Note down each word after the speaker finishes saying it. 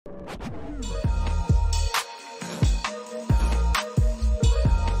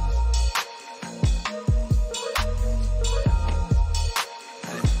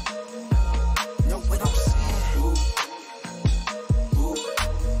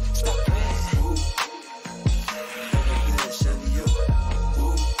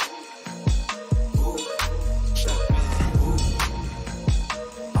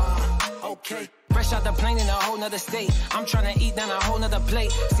nother state. I'm trying to eat down a whole nother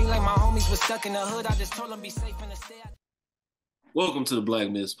plate. Seem like my homies was stuck in the hood. I just told them be safe in the state. Welcome to the Black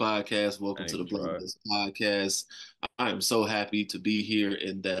Myths Podcast. Welcome to the Black Myths Podcast. I am so happy to be here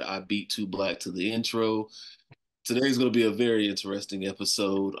and that I beat 2 Black to the intro. Today's going to be a very interesting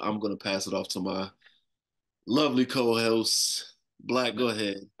episode. I'm going to pass it off to my lovely co-host. Black, go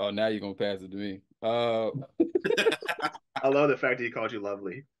ahead. Oh, now you're going to pass it to me. I love the fact that he called you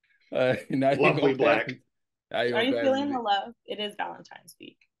lovely. Now lovely Black. Are you feeling the love? It is Valentine's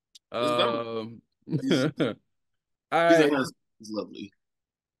week. All right. It's lovely.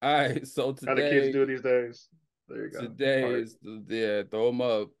 All right, so today, how the kids do these days. There you go. Today is throw them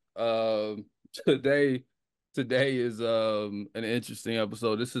up. Today is an interesting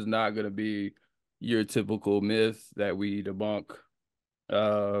episode. This is not going to be your typical myth that we debunk.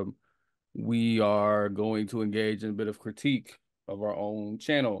 We are going to engage in a bit of critique of our own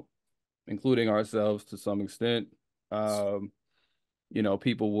channel, including ourselves to some extent. People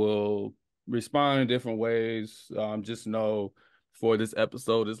will respond in different ways. Just know before this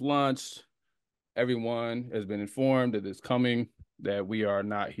episode is launched, everyone has been informed that it's coming, that we are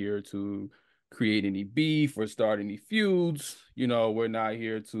not here to create any beef or start any feuds. We're not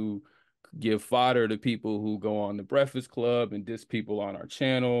here to give fodder to people who go on the Breakfast Club and diss people on our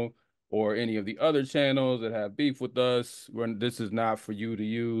channel or any of the other channels that have beef with us. This is not for you to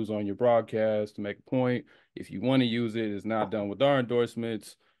use on your broadcast to make a point. If you want to use it, it's not done with our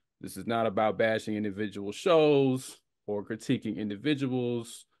endorsements. This is not about bashing individual shows or critiquing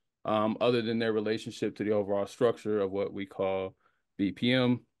individuals other than their relationship to the overall structure of what we call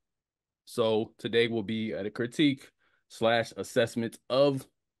BPM. So today will be a critique / assessment of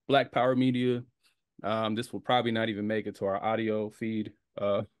Black Power Media. This will probably not even make it to our audio feed.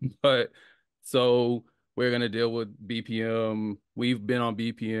 But so we're going to deal with BPM. We've been on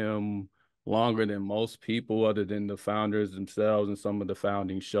BPM longer than most people other than the founders themselves and some of the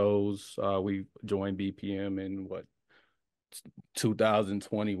founding shows. We joined BPM in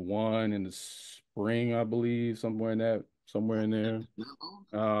 2021 in the spring, I believe, somewhere in there.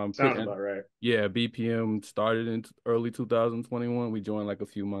 Sounds about right. Yeah, BPM started in early 2021. We joined like a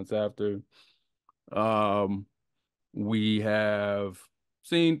few months after. We have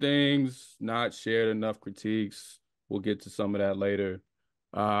seen things, not shared enough critiques. We'll get to some of that later.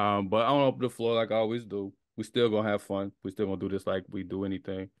 But I don't open the floor like I always do. We still gonna have fun. We still gonna do this like we do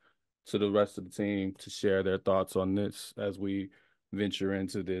anything. To the rest of the team to share their thoughts on this as we venture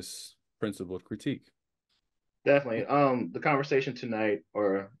into this principled critique. Definitely. The conversation tonight,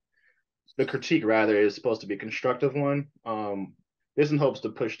 or the critique rather, is supposed to be a constructive one. This in hopes to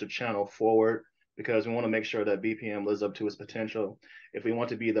push the channel forward because we want to make sure that BPM lives up to its potential. If we want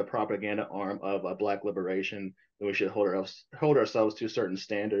to be the propaganda arm of a Black liberation, then we should hold ourselves to certain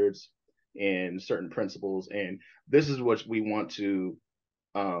standards and certain principles. And this is what we want to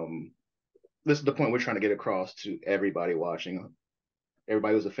this is the point we're trying to get across to everybody watching,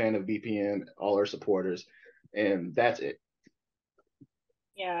 everybody who's a fan of BPM, all our supporters, and that's it.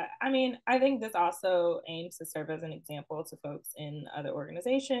 Yeah, I think this also aims to serve as an example to folks in other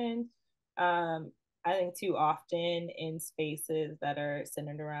organizations. I think too often in spaces that are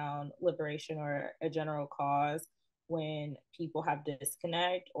centered around liberation or a general cause, when people have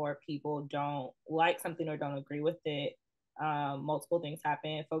disconnect or people don't like something or don't agree with it, multiple things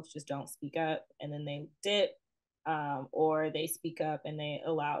happen. Folks just don't speak up and then they dip, or they speak up and they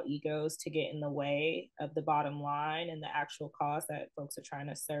allow egos to get in the way of the bottom line and the actual cause that folks are trying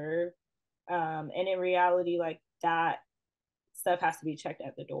to serve. And in reality, like, that stuff has to be checked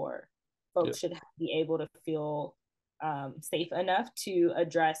at the door. Folks should be able to feel safe enough to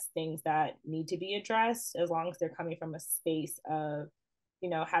address things that need to be addressed, as long as they're coming from a space of,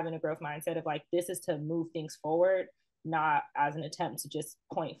 having a growth mindset of like, this is to move things forward, not as an attempt to just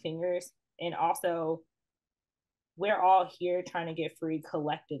point fingers. And also, we're all here trying to get free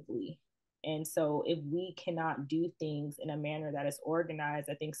collectively. And so if we cannot do things in a manner that is organized,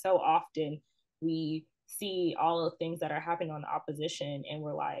 I think so often we see all of the things that are happening on the opposition and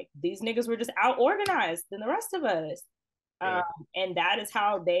we're like, these niggas were just out organized than the rest of us. And that is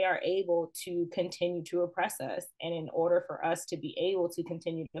how they are able to continue to oppress us. And in order for us to be able to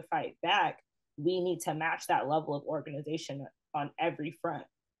continue to fight back, we need to match that level of organization on every front.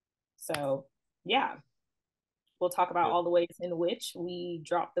 So yeah, we'll talk about all the ways in which we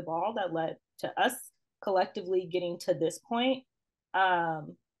dropped the ball that led to us collectively getting to this point, but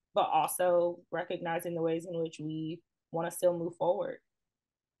also recognizing the ways in which we want to still move forward.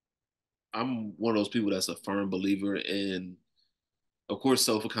 I'm one of those people that's a firm believer in, of course,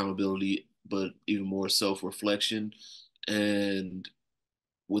 self-accountability, but even more self-reflection. And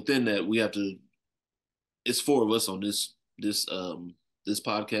within that, we have to it's four of us on this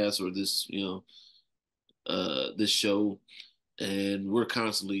podcast, or this, this show, and we're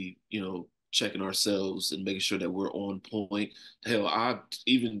constantly, checking ourselves and making sure that we're on point. Hell, I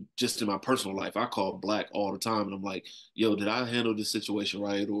even just in my personal life, I call Black all the time, and I'm like, yo, did I handle this situation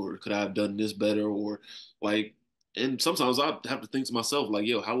right, or could I have done this better, or like, and sometimes I have to think to myself like,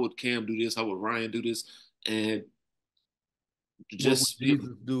 yo, how would Cam do this? How would Ryan do this? And What would just Jesus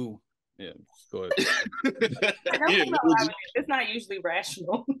do? Yeah, go ahead. Yeah, it's not usually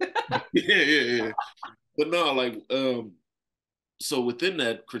rational. yeah. But no, like, so within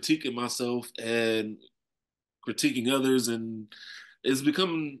that, critiquing myself and critiquing others, and it's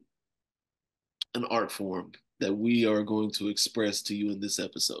become an art form that we are going to express to you in this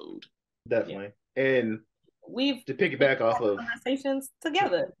episode. Definitely. Yeah. And we've to piggyback off of conversations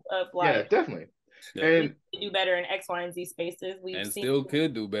together of like, yeah, definitely. Yeah. And we do better in X, Y, and Z spaces. We've seen still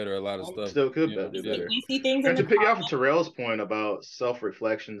could do better. A lot of stuff. Still could do better. We see things. And to piggyback off of Terrell's point about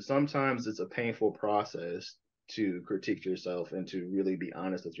self-reflection, sometimes it's a painful process to critique yourself and to really be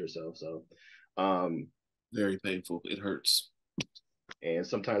honest with yourself. So, very painful. It hurts. And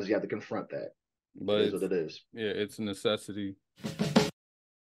sometimes you have to confront that. But it is what it is. Yeah, it's a necessity.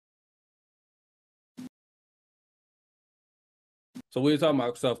 So we were talking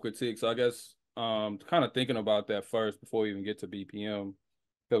about self-critique. So I guess kind of thinking about that first before we even get to BPM,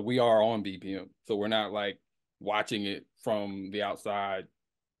 because we are on BPM. So we're not like watching it from the outside.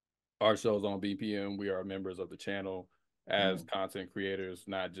 Our show's on BPM. We are members of the channel as content creators,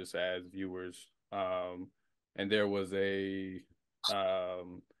 not just as viewers. And there was a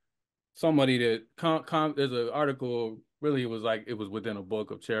somebody that there's an article, really it was within a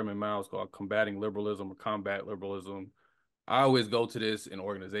book of Chairman Mao's called Combating Liberalism or Combat Liberalism. I always go to this in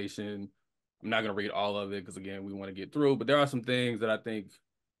organization. I'm not going to read all of it because, again, we want to get through. But there are some things that I think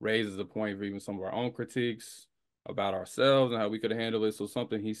raises the point for even some of our own critiques about ourselves and how we could handle it. So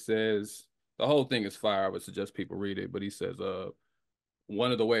something he says, the whole thing is fire. I would suggest people read it. But he says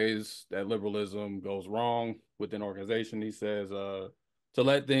one of the ways that liberalism goes wrong within organization, he says, to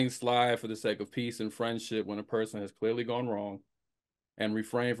let things slide for the sake of peace and friendship when a person has clearly gone wrong, and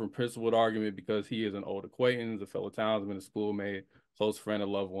refrain from principled argument because he is an old acquaintance, a fellow townsman, a schoolmate, close friend, a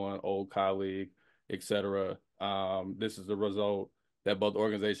loved one, old colleague, etc. This is the result that both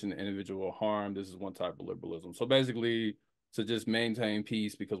organization and individual are harmed. This is one type of liberalism. So basically, to just maintain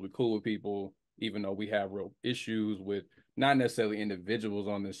peace because we're cool with people, even though we have real issues with not necessarily individuals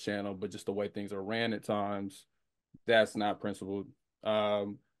on this channel, but just the way things are ran at times, that's not principled.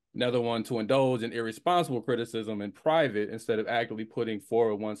 Another one, to indulge in irresponsible criticism in private instead of actively putting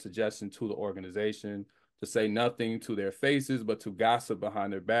forward one suggestion to the organization, to say nothing to their faces, but to gossip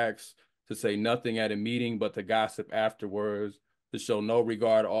behind their backs, to say nothing at a meeting, but to gossip afterwards, to show no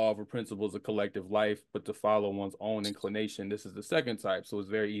regard at all for principles of collective life, but to follow one's own inclination. This is the second type. So it's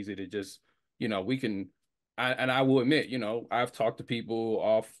very easy to just, we can, and I will admit, I've talked to people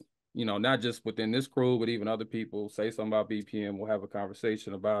off, not just within this crew, but even other people, say something about BPM, we'll have a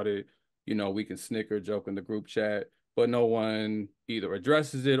conversation about it. We can snicker, joke in the group chat, but no one either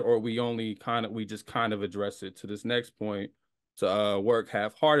addresses it or we just kind of address it. To this next point, to work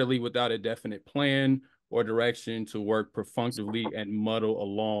half-heartedly without a definite plan or direction, to work perfunctorily and muddle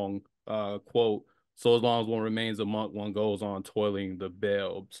along, quote, so as long as one remains a monk, one goes on toiling the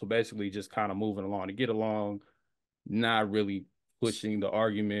bell. So basically just kind of moving along to get along, not really pushing the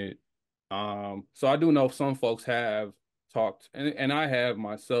argument. So I do know some folks have talked, and I have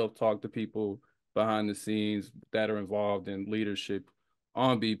myself talked to people behind the scenes that are involved in leadership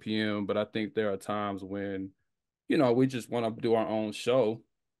on BPM, but I think there are times when, we just want to do our own show.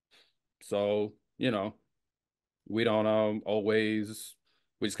 So, we don't always,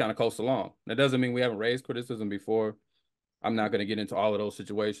 we just kind of coast along. That doesn't mean we haven't raised criticism before. I'm not going to get into all of those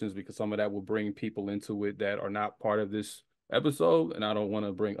situations because some of that will bring people into it that are not part of this episode, and I don't want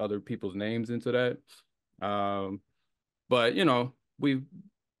to bring other people's names into that. But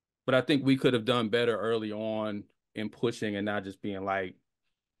but I think we could have done better early on in pushing and not just being like,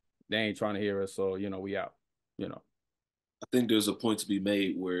 they ain't trying to hear us, so we out. I think there's a point to be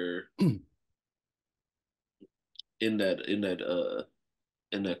made where in that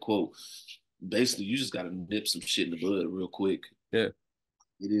quote, basically you just got to nip some shit in the bud real quick. Yeah,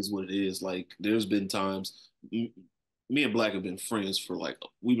 it is what it is. Like, there's been times me and Black have been friends for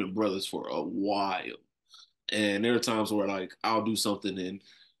we've been brothers for a while, and there are times where like I'll do something and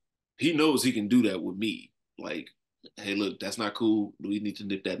he knows he can do that with me. Like, hey, look, that's not cool. We need to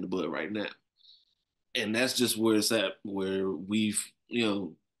nip that in the bud right now. And that's just where it's at, where we've,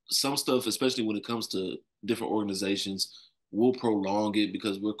 some stuff, especially when it comes to different organizations, we'll prolong it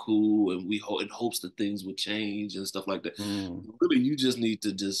because we're cool and in hopes that things would change and stuff like that. Really, you just need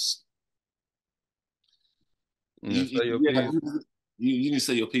to just you need to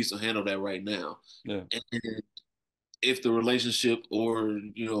say your piece to handle that right now. Yeah. And if the relationship or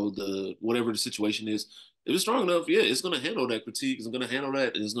the whatever the situation is, if it's strong enough, yeah, it's gonna handle that critique. It's gonna handle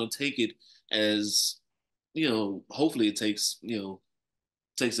that, and it's gonna take it as hopefully it takes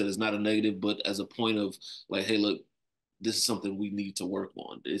it as not a negative, but as a point of like, hey, look, this is something we need to work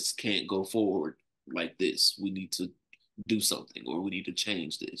on. This can't go forward like this. We need to do something, or we need to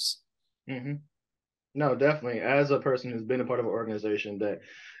change this. Mm-hmm. No, definitely. As a person who's been a part of an organization that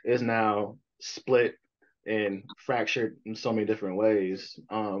is now split and fractured in so many different ways,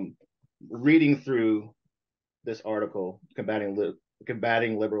 reading through this article,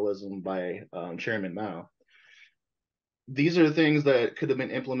 Combating Liberalism by Chairman Mao, these are things that could have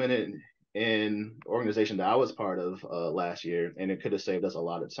been implemented in the organization that I was part of last year, and it could have saved us a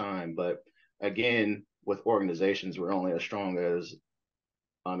lot of time. But again, with organizations, we're only as strong as,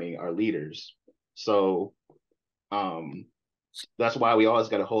 our leaders. So that's why we always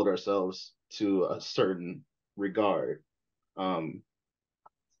got to hold ourselves to a certain regard.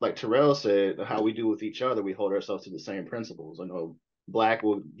 Like Terrell said, how we do with each other, we hold ourselves to the same principles. I know Black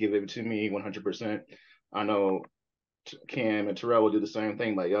will give it to me 100%. I know Cam and Terrell will do the same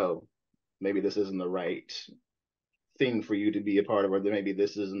thing. Like, yo, maybe this isn't the right thing for you to be a part of, or maybe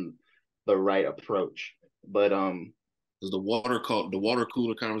this isn't the right approach. But the water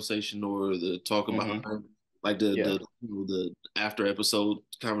cooler conversation, or the talking about like the after episode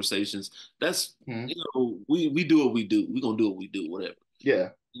conversations. That's we do what we do. We're gonna do what we do, whatever. Yeah.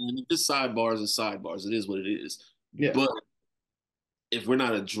 And just sidebars and sidebars. It is what it is. Yeah. But if we're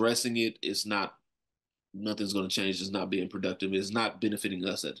not addressing it, nothing's going to change. It's not being productive. It's not benefiting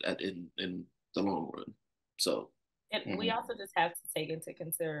us in the long run. So, and we also just have to take into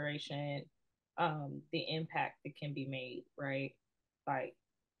consideration the impact that can be made, right? Like,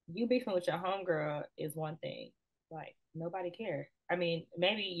 you beefing with your homegirl is one thing. Like, nobody care. I mean,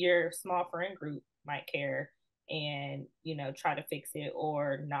 maybe your small friend group might care and try to fix it,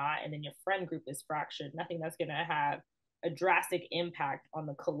 or not, and then your friend group is fractured. Nothing that's going to have a drastic impact on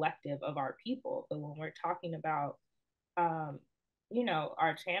the collective of our people. But when we're talking about our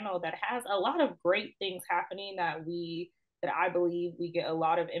channel that has a lot of great things happening, that I believe we get a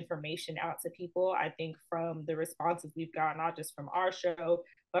lot of information out to people. I think from the responses we've got, not just from our show,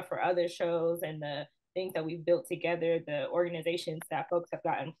 but for other shows, and the things that we've built together, the organizations that folks have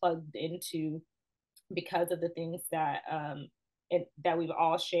gotten plugged into because of the things that that we've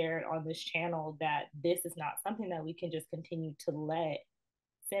all shared on this channel, that this is not something that we can just continue to let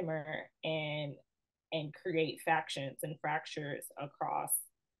simmer and create factions and fractures across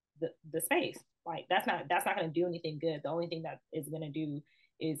the space. Like, that's not going to do anything good. The only thing that is going to do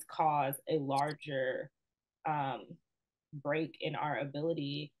is cause a larger break in our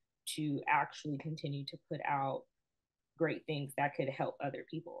ability to actually continue to put out great things that could help other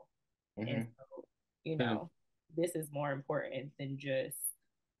people. And so, this is more important than just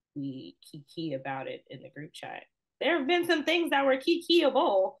we kiki about it in the group chat. There have been some things that were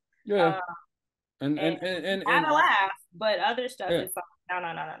kikiable. Yeah. And had a laugh, but other stuff is like, no.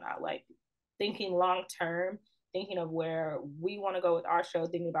 Like, thinking long term, thinking of where we want to go with our show,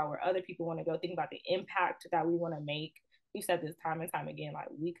 thinking about where other people want to go, thinking about the impact that we want to make. We've said this time and time again, like,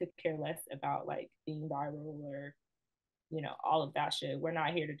 we could care less about like being viral or all of that shit. We're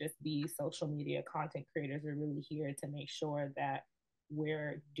not here to just be social media content creators. We're really here to make sure that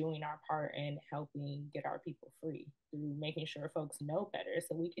we're doing our part in helping get our people free through making sure folks know better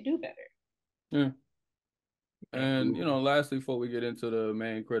so we can do better. Yeah. And lastly, before we get into the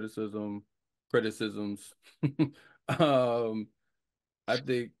main criticisms, I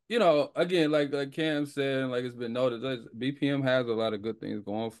think, again, like Cam said, like it's been noted, BPM has a lot of good things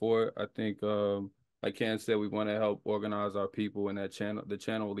going for it. I think, like Cam said, we want to help organize our people, and that channel, the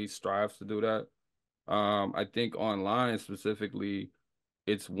channel at least strives to do that. I think online specifically,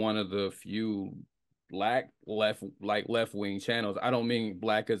 it's one of the few Black left-wing channels. I don't mean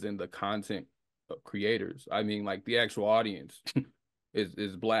Black as in the content creators. I mean like the actual audience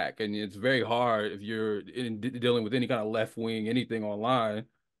is Black, and it's very hard if you're dealing with any kind of left-wing anything online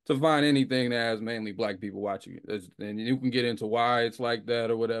to find anything that has mainly Black people watching it. And you can get into why it's like that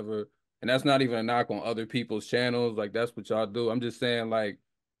or whatever, and that's not even a knock on other people's channels. Like, that's what y'all do. I'm just saying, like,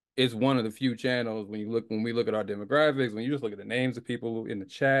 it's one of the few channels when we look at our demographics, when you just look at the names of people in the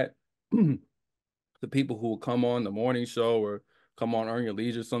chat, the people who will come on the morning show or come on Earn Your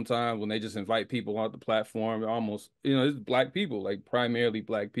Leisure sometimes, when they just invite people on the platform, almost, it's Black people, like primarily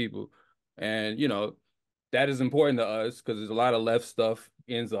Black people. And, that is important to us because there's a lot of left stuff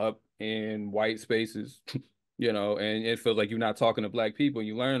ends up in white spaces, you know, and it feels like you're not talking to black people.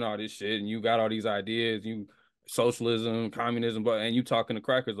 You learn all this shit and you got all these ideas, you socialism, communism, and you talking to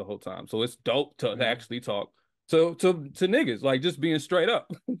crackers the whole time. So it's dope to actually talk to niggas, like just being straight up.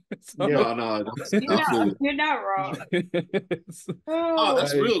 So, no, you're not wrong. Oh,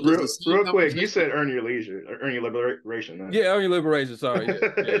 that's real. Real quick, you said earn your leisure, earn your liberation. Man. Yeah, earn your liberation. Sorry,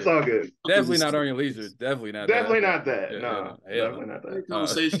 it's all good. Definitely not earn your leisure. Definitely not. Definitely not that. Definitely not that.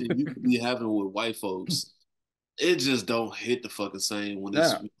 Conversation you could be having with white folks, it just don't hit the fucking same when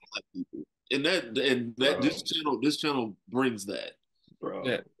it's with black people. And this channel brings that, bro.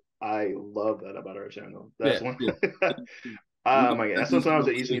 Yeah. I love that about our channel. That's one. My God. Sometimes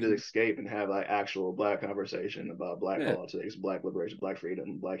it easy to escape and have like actual black conversation about black politics, black liberation, black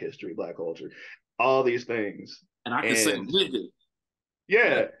freedom, black history, black culture, all these things. And I can say nigga.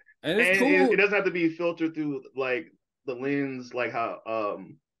 Yeah. And it's cool. It doesn't have to be filtered through like the lens, like how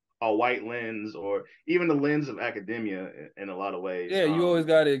a white lens or even the lens of academia in a lot of ways. Yeah, you always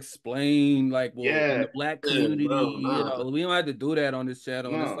got to explain like, well, in the black community, you know, we don't have to do that on this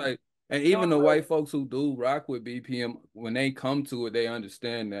channel. And it's like, and even the white folks who do rock with BPM, when they come to it, they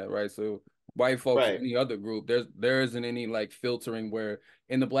understand that, right? So white folks, any other group, there isn't any like filtering where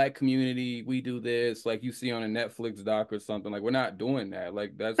in the black community we do this, like you see on a Netflix doc or something. Like we're not doing that.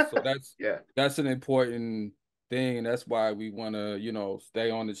 Like that's that's an important thing, and that's why we want to, you know, stay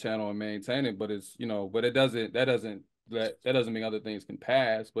on the channel and maintain it. But it's, you know, but that doesn't mean other things can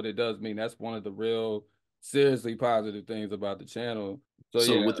pass, but it does mean that's one of the real seriously positive things about the channel.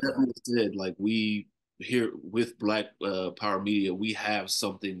 So with that being said, like we here with Black Power Media, we have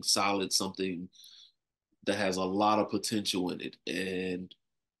something solid, something that has a lot of potential in it. And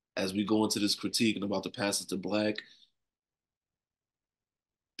as we go into this critique and about to pass it to Black,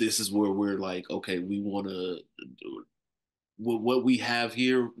 this is where we're like, okay, we want to, what we have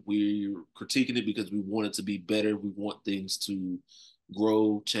here, we're critiquing it because we want it to be better. We want things to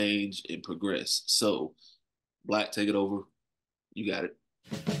grow, change, and progress. So, Black, take it over. You got it.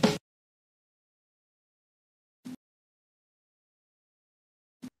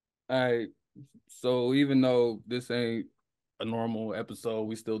 All right. So even though this ain't a normal episode,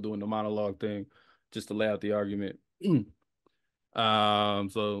 we still doing the monologue thing just to lay out the argument.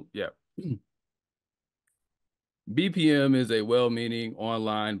 So yeah. BPM is a well-meaning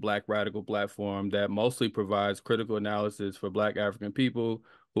online Black radical platform that mostly provides critical analysis for Black African people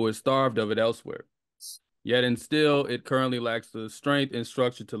who are starved of it elsewhere. Yet and still, it currently lacks the strength and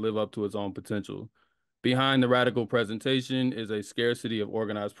structure to live up to its own potential. Behind the radical presentation is a scarcity of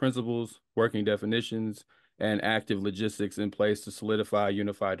organized principles, working definitions, and active logistics in place to solidify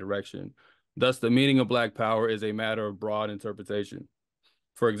unified direction. Thus, the meaning of Black power is a matter of broad interpretation.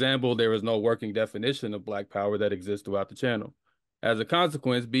 For example, there is no working definition of Black power that exists throughout the channel. As a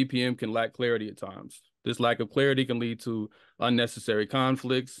consequence, BPM can lack clarity at times. This lack of clarity can lead to unnecessary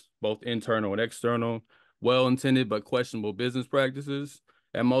conflicts, both internal and external, well-intended but questionable business practices,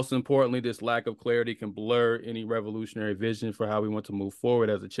 and most importantly, this lack of clarity can blur any revolutionary vision for how we want to move forward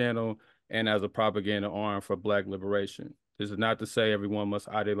as a channel and as a propaganda arm for Black liberation. This is not to say everyone must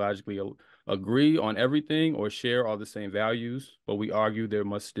ideologically agree on everything or share all the same values, but we argue there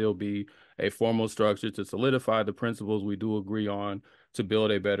must still be a formal structure to solidify the principles we do agree on to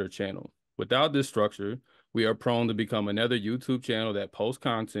build a better channel. Without this structure, we are prone to become another YouTube channel that posts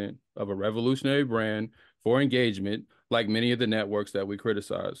content of a revolutionary brand for engagement, like many of the networks that we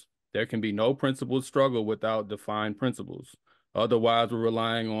criticize. There can be no principled struggle without defined principles. Otherwise, we're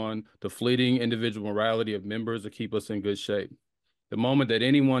relying on the fleeting individual morality of members to keep us in good shape. The moment that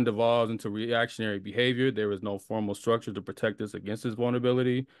anyone devolves into reactionary behavior, there is no formal structure to protect us against this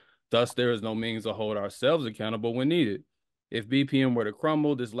vulnerability. Thus, there is no means to hold ourselves accountable when needed. If BPM were to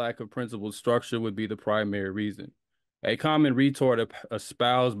crumble, this lack of principled structure would be the primary reason. A common retort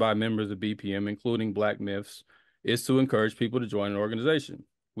espoused by members of BPM, including Black myths, is to encourage people to join an organization.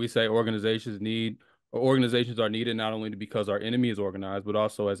 We say organizations are needed not only because our enemy is organized, but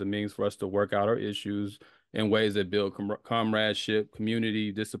also as a means for us to work out our issues in ways that build comradeship,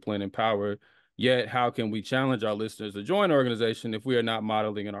 community, discipline, and power. Yet, how can we challenge our listeners to join an organization if we are not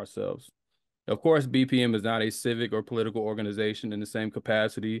modeling it ourselves? Of course, BPM is not a civic or political organization in the same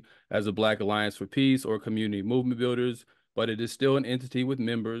capacity as the Black Alliance for Peace or Community Movement Builders, but it is still an entity with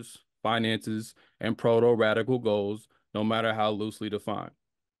members, finances, and proto-radical goals, no matter how loosely defined.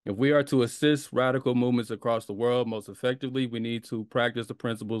 If we are to assist radical movements across the world most effectively, we need to practice the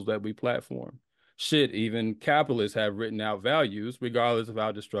principles that we platform. Shit, even capitalists have written out values, regardless of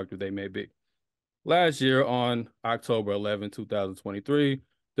how destructive they may be. Last year, on October 11, 2023,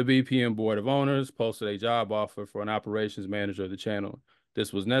 The BPM Board of Owners posted a job offer for an operations manager of the channel.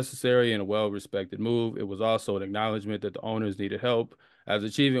 This was necessary and a well-respected move. It was also an acknowledgement that the owners needed help, as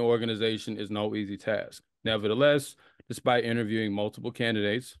achieving organization is no easy task. Nevertheless, despite interviewing multiple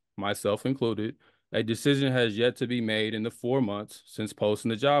candidates, myself included, a decision has yet to be made in the 4 months since posting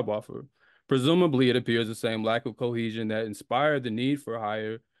the job offer. Presumably, it appears the same lack of cohesion that inspired the need for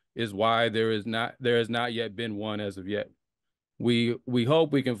hire is why there has not yet been one as of yet. We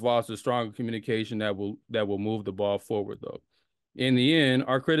hope we can foster stronger communication that will move the ball forward, though. In the end,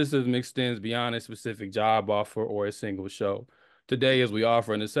 our criticism extends beyond a specific job offer or a single show. Today, as we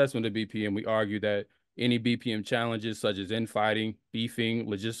offer an assessment of BPM, we argue that any BPM challenges such as infighting, beefing,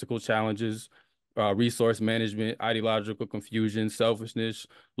 logistical challenges, resource management, ideological confusion, selfishness,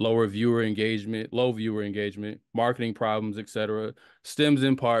 low viewer engagement, marketing problems, etc., stems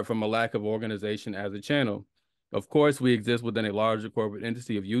in part from a lack of organization as a channel. Of course, we exist within a larger corporate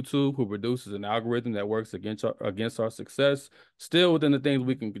entity of YouTube, who produces an algorithm that works against our success. Still, within the things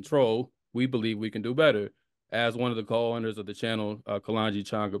we can control, we believe we can do better. As one of the co-owners of the channel, Kalanji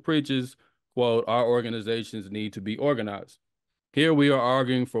Changa, preaches, quote, "Our organizations need to be organized." Here we are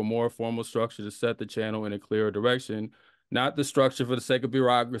arguing for a more formal structure to set the channel in a clearer direction, not the structure for the sake of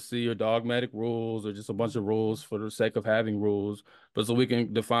bureaucracy or dogmatic rules or just a bunch of rules for the sake of having rules, but so we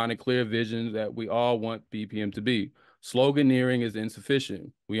can define a clear vision that we all want BPM to be. Sloganeering is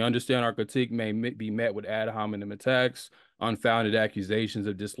insufficient. We understand our critique may be met with ad hominem attacks, unfounded accusations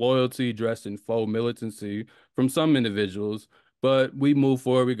of disloyalty dressed in faux militancy from some individuals, but we move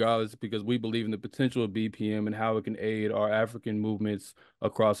forward regardless because we believe in the potential of BPM and how it can aid our African movements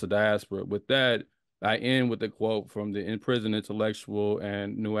across the diaspora. With that, I end with a quote from the imprisoned intellectual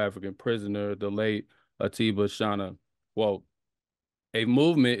and New African prisoner, the late Atiba Shana. Quote, "A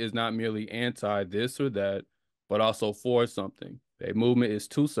movement is not merely anti this or that, but also for something. A movement is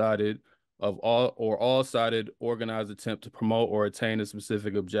two-sided of all-sided organized attempt to promote or attain a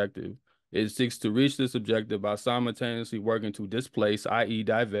specific objective. It seeks to reach this objective by simultaneously working to displace, i.e.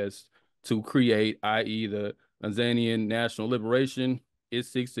 divest, to create, i.e. the Tanzanian national liberation. It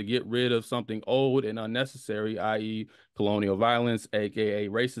seeks to get rid of something old and unnecessary, i.e. colonial violence, aka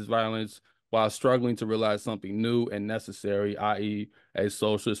racist violence, while struggling to realize something new and necessary, i.e. a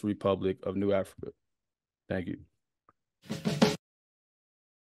socialist republic of New Africa." Thank you.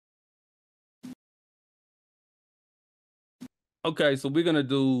 Okay, so we're going to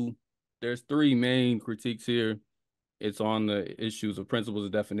do, there's 3 main critiques here. It's on the issues of principles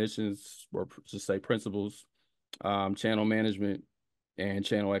and definitions, or just say principles, channel management, and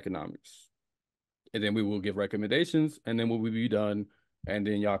channel economics. And then we will give recommendations, and then we'll be done, and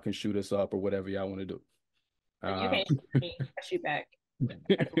then y'all can shoot us up or whatever y'all want to do. You can't shoot me. I shoot back.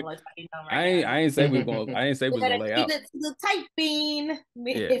 I ain't say we're gonna lay out. The typing.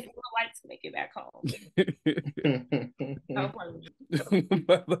 Yeah. If you would like to make it back home.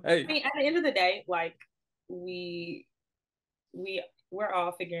 But I mean, at the end of the day, like we're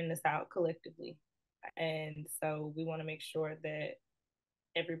all figuring this out collectively, and so we want to make sure that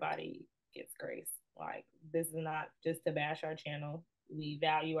everybody gets grace. Like, this is not just to bash our channel. We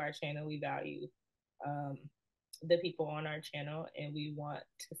value our channel. We value the people on our channel, and we want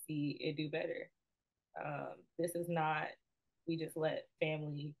to see it do better. This is not, we just let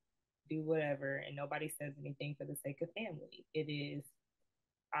family do whatever and nobody says anything for the sake of family. It is,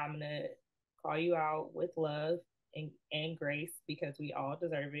 I'm gonna call you out with love and grace because we all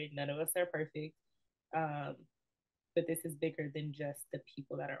deserve it. None of us are perfect. But this is bigger than just the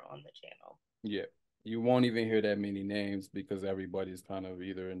people that are on the channel. Yeah, you won't even hear that many names because everybody's kind of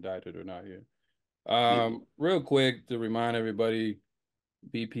either indicted or not here. Real quick to remind everybody,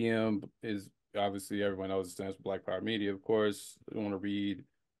 BPM is obviously, everyone knows it stands for Black Power Media, of course. I want to read,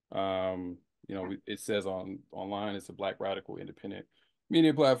 it says online, it's a Black radical independent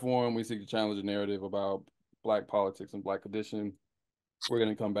media platform. We seek to challenge the narrative about Black politics and Black condition. We're going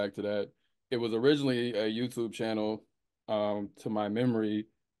to come back to that. It was originally a YouTube channel, to my memory,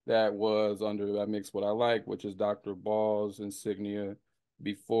 that was under I Mix What I Like, which is Dr. Ball's insignia,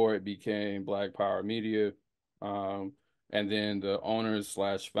 before it became Black Power Media. And then the owners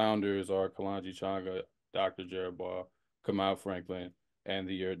 / founders are Kalanji Changa, Dr. Jared Ball, Kamal Franklin, and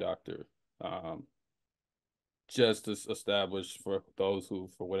the Year Doctor. Just to establish for those who,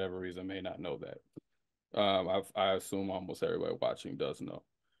 for whatever reason, may not know that. I assume almost everybody watching does know.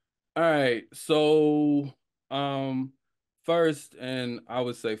 All right, so first, and I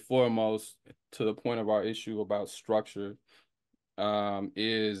would say foremost, to the point of our issue about structure,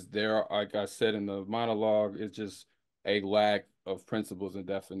 is there, like I said in the monologue, is just a lack of principles and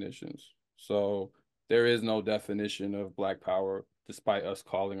definitions. So there is no definition of Black power despite us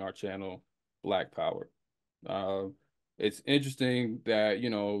calling our channel Black Power. It's interesting that,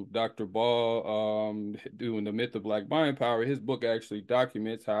 you know, Dr. Ball, doing The Myth of Black Buying Power, his book actually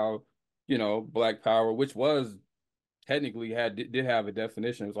documents how, you know, Black Power, which was technically did have a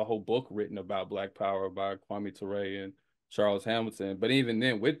definition. It was a whole book written about Black Power by Kwame Ture and Charles Hamilton. But even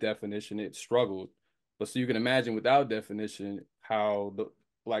then, with definition, it struggled. But so you can imagine without definition how the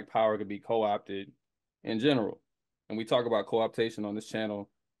Black Power could be co-opted in general. And we talk about co-optation on this channel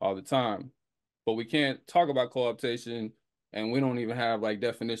all the time. But we can't talk about co-optation and we don't even have like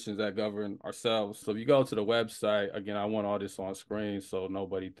definitions that govern ourselves. So if you go to the website, again, I want all this on screen so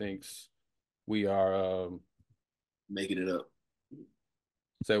nobody thinks we are making it up.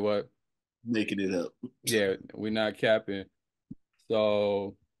 Say what? Making it up. Yeah, we're not capping.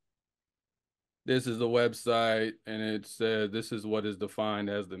 So this is the website, and it says this is what is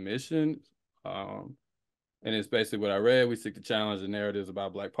defined as the mission. And it's basically what I read. We seek to challenge the narratives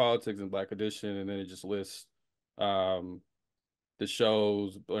about Black politics and Black addition, and then it just lists the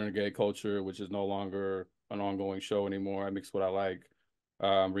shows, Renegade Culture, which is no longer an ongoing show anymore. I Mix What I Like,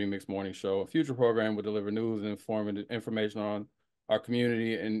 Remix Morning Show. A future program will deliver news and information on our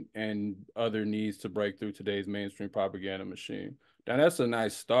community and other needs to break through today's mainstream propaganda machine. Now that's a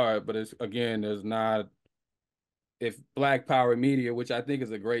nice start, but it's, again, there's not, if Black Power Media, which I think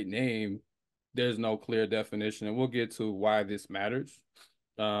is a great name, there's no clear definition, and we'll get to why this matters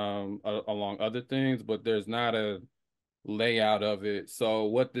along other things, but there's not a layout of it. So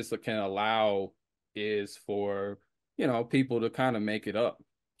what this can allow is for, you know, people to kind of make it up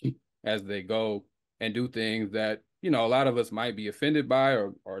as they go and do things that, you know, a lot of us might be offended by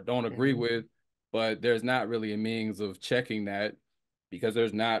or don't agree with, but there's not really a means of checking that because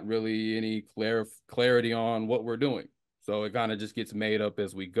there's not really any clarity on what we're doing. So it kind of just gets made up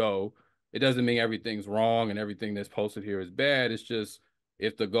as we go. It doesn't mean everything's wrong and everything that's posted here is bad. It's just,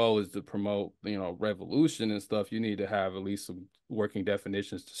 if the goal is to promote, you know, revolution and stuff, you need to have at least some working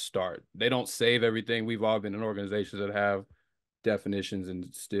definitions to start. They don't save everything. We've all been in organizations that have definitions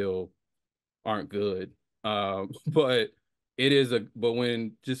and still aren't good. But it is but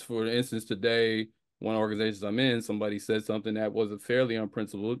when, just for instance, today, one organization I'm in, somebody said something that was fairly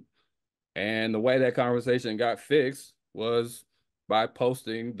unprincipled. And the way that conversation got fixed was by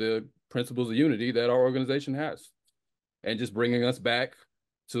posting the principles of unity that our organization has and just bringing us back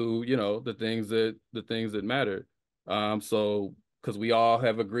to, you know, the things that matter. So because we all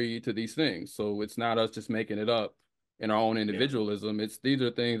have agreed to these things, so it's not us just making it up in our own individualism. It's these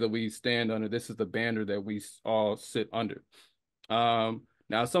are things that we stand under. This is the banner that we all sit under.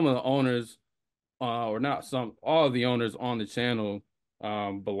 Now some of the owners, or not some, all of the owners on the channel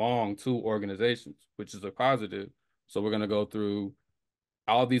belong to organizations, which is a positive. So we're going to go through,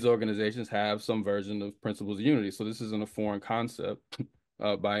 all of these organizations have some version of principles of unity. So this isn't a foreign concept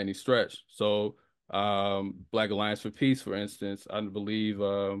by any stretch. So Black Alliance for Peace, for instance, I believe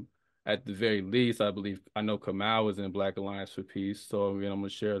at the very least, I know Kamal is in Black Alliance for Peace. So again, I'm going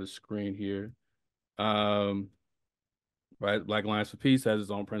to share the screen here. Right, Black Alliance for Peace has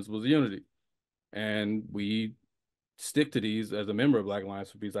its own principles of unity. And we stick to these. As a member of Black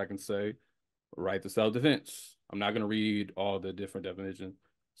Alliance for Peace, I can say, right to self-defense. I'm not going to read all the different definitions.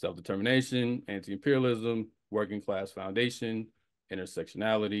 Self-determination, anti-imperialism, working class foundation,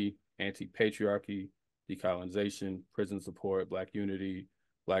 intersectionality, anti-patriarchy, decolonization, prison support, Black unity,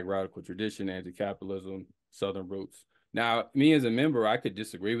 Black radical tradition, anti-capitalism, Southern roots. Now, me as a member, I could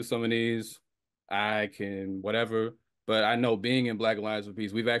disagree with some of these. I can whatever, but I know being in Black Alliance for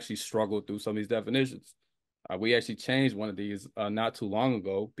Peace, we've actually struggled through some of these definitions. We actually changed one of these not too long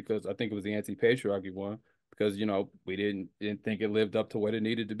ago, because I think it was the anti-patriarchy one, because, you know, we didn't think it lived up to what it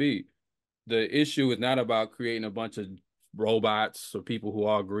needed to be. The issue is not about creating a bunch of robots or people who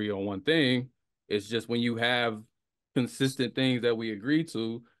all agree on one thing. It's just when you have consistent things that we agree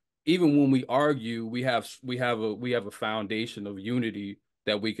to, even when we argue, we have a foundation of unity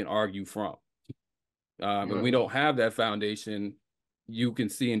that we can argue from. And we don't have that foundation. You can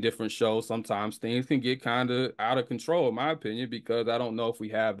see in different shows, sometimes things can get kind of out of control, in my opinion, because I don't know if we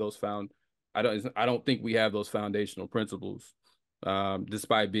have those I don't think we have those foundational principles,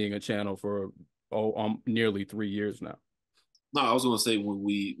 despite being a channel for nearly 3 years now. No, I was going to say, when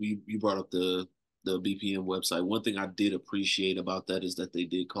you brought up the BPM website, one thing I did appreciate about that is that they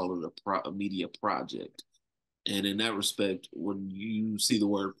did call it a media project. And in that respect, when you see the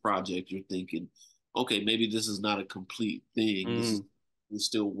word project, you're thinking, okay, maybe this is not a complete thing. This is we're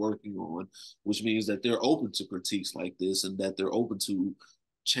still working on, which means that they're open to critiques like this and that they're open to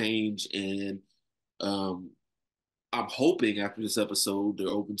change. And I'm hoping after this episode, they're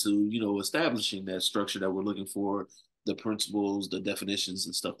open to, you know, establishing that structure that we're looking for the principles, the definitions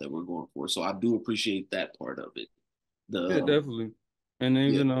and stuff that we're going for. So I do appreciate that part of it. Yeah, definitely. And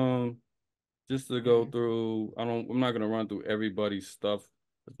even just to go through, I'm not gonna run through everybody's stuff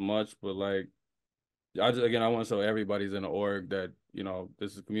as much, but like I want to show everybody's in the org that,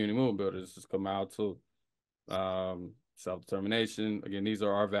 this is community movement builders. Just come out to self-determination. Again, these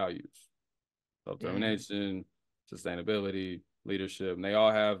are our values: self-determination, sustainability, leadership. And they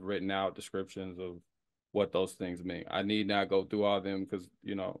all have written out descriptions of what those things mean. I need not go through all of them because,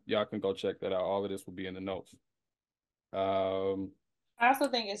 y'all can go check that out. All of this will be in the notes. I also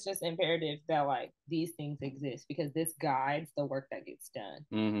think it's just imperative that like these things exist because this guides the work that gets done.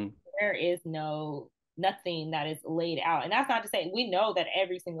 Mm-hmm. There is nothing that is laid out, and that's not to say we know that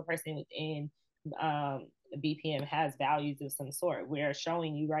every single person within BPM has values of some sort. We're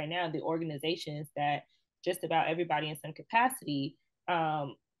showing you right now the organizations that just about everybody in some capacity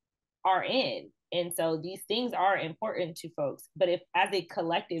are in. And so these things are important to folks. But if as a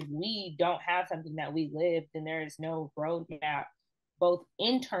collective, we don't have something that we live, then there is no roadmap, both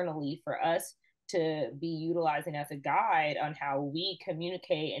internally for us to be utilizing as a guide on how we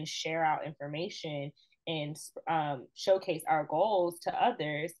communicate and share out information and showcase our goals to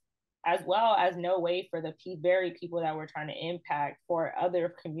others, as well as no way for the very people that we're trying to impact for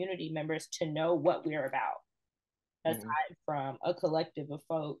other community members to know what we're about, aside from a collective of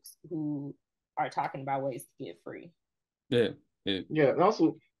folks who are talking about ways to get free. Yeah. And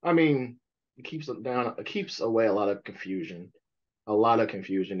also, I mean, it keeps away a lot of confusion.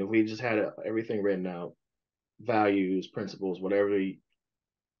 If we just had everything written out, values, principles, whatever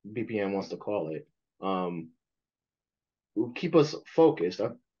BPM wants to call it, will keep us focused.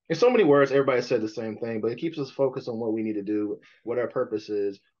 In so many words, everybody said the same thing, but it keeps us focused on what we need to do, what our purpose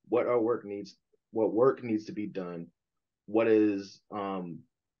is, what work needs to be done, what is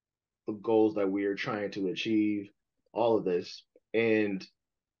the goals that we are trying to achieve, all of this. And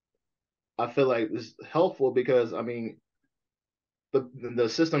I feel like this is helpful because, I mean, the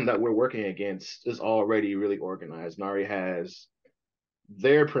system that we're working against is already really organized and already has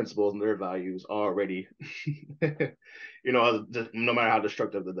their principles and their values already, no matter how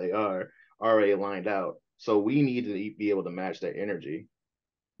destructive that they are, already lined out. So we need to be able to match that energy.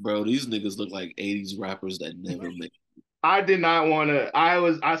 Bro, these niggas look like 80s rappers that never make it. I did not want to.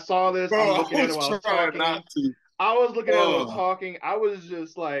 I saw this. Bro, I'm looking at it while I was talking. I was looking at it while talking. I was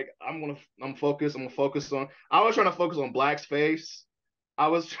just like, I'm focused. I'm gonna focus on. I was trying to focus on Black's face. I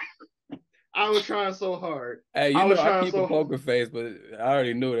was trying so hard. Hey, I keep a poker face, but I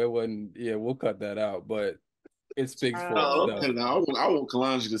already knew that wasn't. Yeah, we'll cut that out. But it speaks for itself. Okay, now I want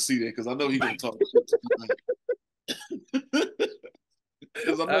Kalanji to see that because I know he's gonna talk shit tonight.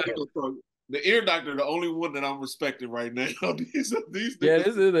 Because I know he's gonna talk. The ear doctor, the only one that I'm respecting right now. these yeah,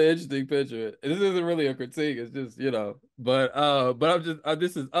 this is an interesting picture. This isn't really a critique. It's just, but I'm just,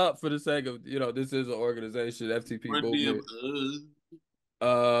 this is up for the sake of, this is an organization, FTP Movement.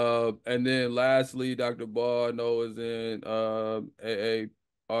 And then lastly, Dr. Barno is in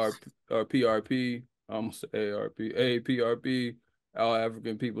PRP, almost AAPRP, All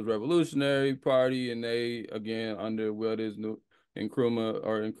African People's Revolutionary Party, and they again under what is new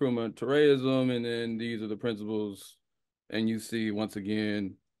Nkrumah Terrorism, and then these are the principles, and you see once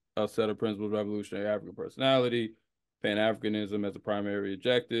again a set of principles: revolutionary African personality, Pan-Africanism as a primary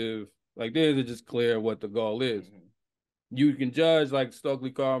objective. Like these are just clear what the goal is. You can judge, like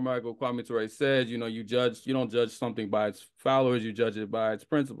Stokely Carmichael, Kwame Ture said, you don't judge something by its followers, you judge it by its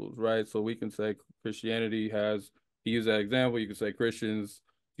principles, right? So we can say Christianity he used that example, you can say Christians,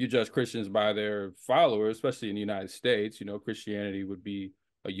 if you judge Christians by their followers, especially in the United States, Christianity would be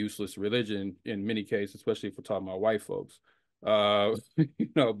a useless religion in many cases, especially if we're talking about white folks. But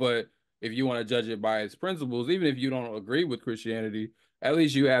if you want to judge it by its principles, even if you don't agree with Christianity, at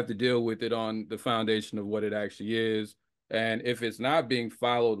least you have to deal with it on the foundation of what it actually is. And if it's not being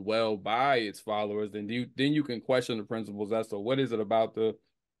followed well by its followers, then you can question the principles as to what is it about the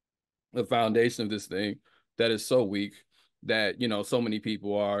foundation of this thing that is so weak that, so many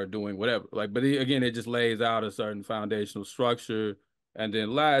people are doing whatever. But again, it just lays out a certain foundational structure. And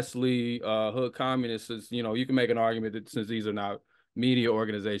then lastly, Hood Communists is, you can make an argument that since these are not media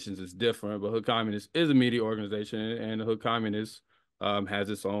organizations, it's different, but Hood Communists is a media organization, and the Hood Communists has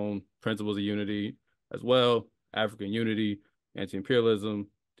its own principles of unity as well. African unity, anti-imperialism,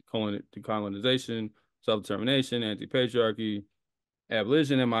 decolonization, self-determination, anti-patriarchy,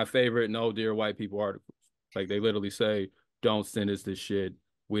 abolition, and my favorite, no dear white people articles. Like they literally say, don't send us this shit.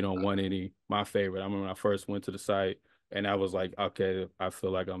 We don't want any. My favorite. I remember when I first went to the site and I was like, okay, I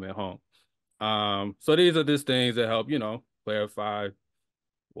feel like I'm at home. So these are just things that help, clarify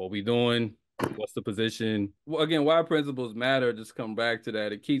what we doing, What's the position? Well, again, why principles matter, just come back to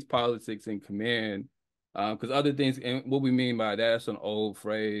that. It keeps politics in command. Because other things, and what we mean by that's an old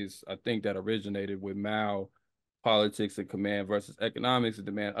phrase, I think that originated with Mao, politics in command versus economics in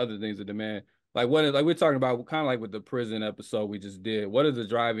demand, other things in demand. Like what is, like we're talking about kind of like with the prison episode we just did. What is the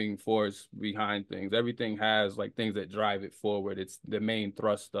driving force behind things? Everything has like things that drive it forward. It's the main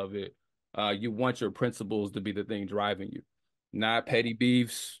thrust of it. You want your principles to be the thing driving you, not petty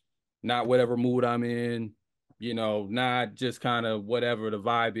beefs, not whatever mood I'm in, not just kind of whatever the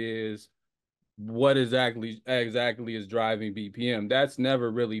vibe is. What exactly is driving BPM? That's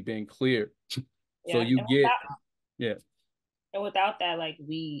never really been clear. Yeah, So you get, yeah. And without that, like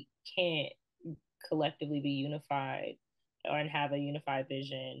we can't collectively be unified and have a unified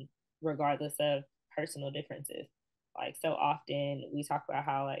vision, regardless of personal differences. Like so often we talk about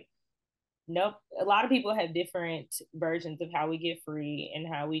how like nope, a lot of people have different versions of how we get free and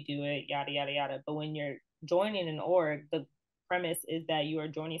how we do it, yada yada yada. But when you're joining an org, the premise is that you are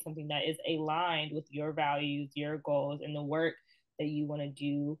joining something that is aligned with your values, your goals, and the work that you want to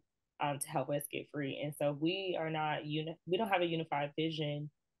do to help us get free. And so if we are not we don't have a unified vision,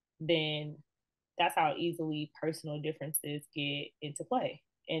 then that's how easily personal differences get into play.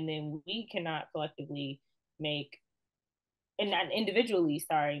 And then we cannot collectively make and not individually,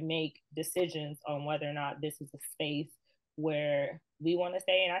 make decisions on whether or not this is a space where we want to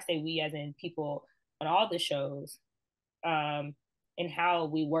stay. And I say we as in people on all the shows, and how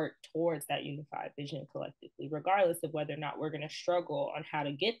we work towards that unified vision collectively, regardless of whether or not we're going to struggle on how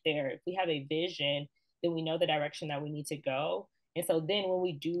to get there. If we have a vision, then we know the direction that we need to go. And so then when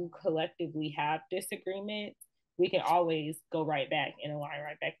we do collectively have disagreements, we can always go right back and align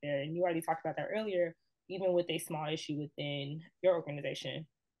right back there. And you already talked about that earlier, even with a small issue within your organization.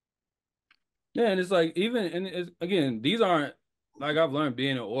 Yeah, and it's like again, these aren't, like I've learned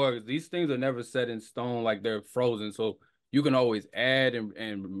being in org, these things are never set in stone, like they're frozen. So you can always add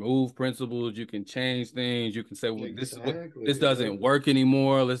and remove principles. You can change things. You can say, well, this doesn't work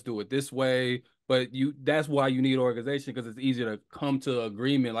anymore. Let's do it this way. But that's why you need organization, because it's easier to come to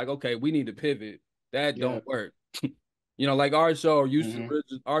agreement. Like, okay, we need to pivot. That don't work. Like our show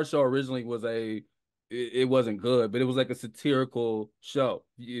originally was it wasn't good, but it was like a satirical show.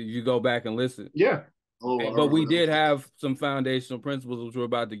 You go back and listen. Yeah. But we did have some foundational principles, which we're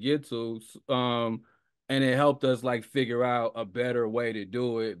about to get to. And it helped us like figure out a better way to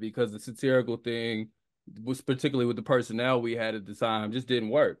do it, because the satirical thing was, particularly with the personnel we had at the time, just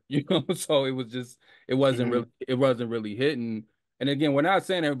didn't work. So it wasn't really hitting. And again, we're not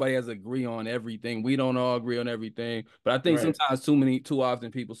saying everybody has to agree on everything. We don't all agree on everything. But I think sometimes too often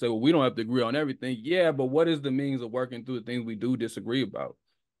people say, well, we don't have to agree on everything. Yeah, but what is the means of working through the things we do disagree about?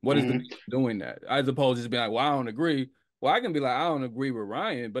 What is the means of doing that? As opposed to just being like, well, I don't agree. Well, I can be like, I don't agree with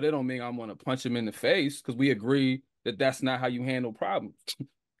Ryan, but it don't mean I'm going to punch him in the face, because we agree that that's not how you handle problems.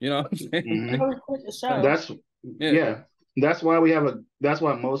 You know what I'm saying? That's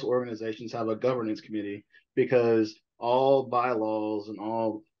why most organizations have a governance committee, because all bylaws and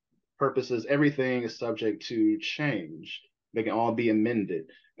all purposes, everything is subject to change. They can all be amended.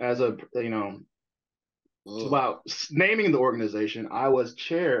 It's about naming the organization. I was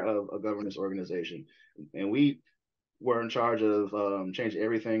chair of a governance organization, and we were in charge of changing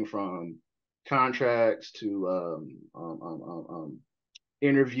everything from contracts to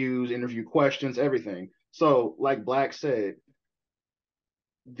interviews, interview questions, everything. So, like Black said,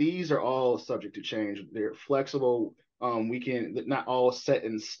 these are all subject to change. They're flexible. We can not all set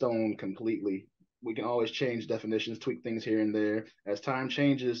in stone completely. We can always change definitions, tweak things here and there. As time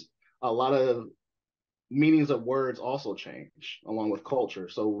changes, a lot of meanings of words also change along with culture.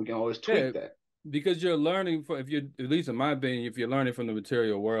 So we can always tweak that. Because you're learning at least in my opinion, if you're learning from the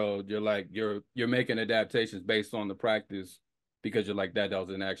material world, you're making adaptations based on the practice, because you're like, that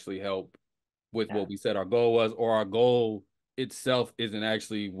doesn't actually help with what we said our goal was, or our goal itself isn't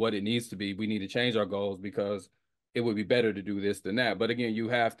actually what it needs to be. We need to change our goals because it would be better to do this than that. But again, you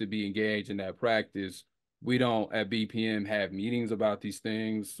have to be engaged in that practice. We don't at BPM have meetings about these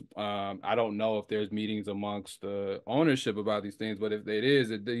things. I don't know if there's meetings amongst the ownership about these things, but if it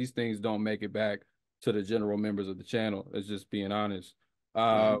is, these things don't make it back to the general members of the channel. It's just being honest.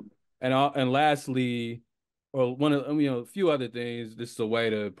 And lastly, or a few other things, this is a way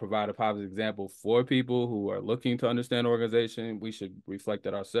to provide a positive example for people who are looking to understand organization. We should reflect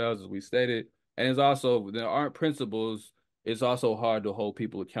that ourselves, as we stated. And it's also, there aren't principles. It's also hard to hold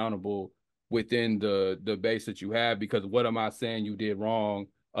people accountable within the base that you have, because what am I saying you did wrong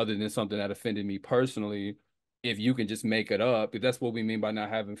other than something that offended me personally? If you can just make it up, if that's what we mean by not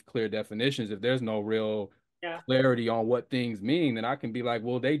having clear definitions, if there's no real clarity on what things mean, then I can be like,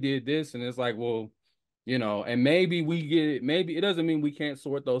 well, they did this, and it's like, well, and maybe we get it. Maybe it doesn't mean we can't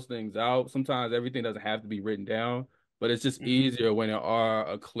sort those things out. Sometimes everything doesn't have to be written down, but it's just easier when there are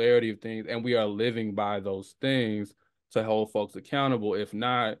a clarity of things and we are living by those things to hold folks accountable. If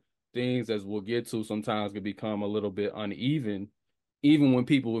not, things, as we'll get to, sometimes can become a little bit uneven, even when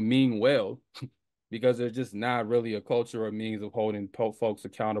people mean well, because there's just not really a culture or means of holding folks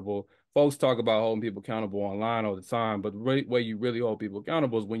accountable. Folks talk about holding people accountable online all the time, but the way you really hold people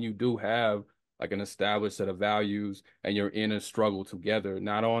accountable is when you do have like an established set of values and you're in a struggle together,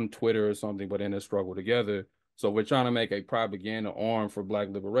 not on Twitter or something, but in a struggle together. So we're trying to make a propaganda arm for Black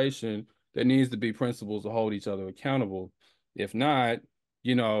liberation. There needs to be principles to hold each other accountable. If not,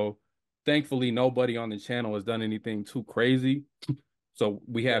 thankfully nobody on the channel has done anything too crazy. So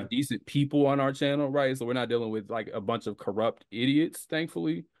we have decent people on our channel, right? So we're not dealing with like a bunch of corrupt idiots,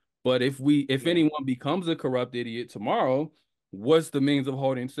 thankfully. But if anyone becomes a corrupt idiot tomorrow, what's the means of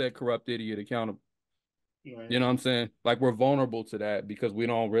holding said corrupt idiot accountable? Right. You know what I'm saying? Like, we're vulnerable to that because we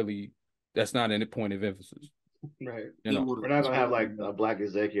don't really, that's not any point of emphasis. Right. We're not gonna have like a Black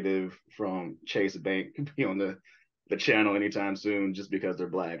executive from Chase Bank be on the channel anytime soon just because they're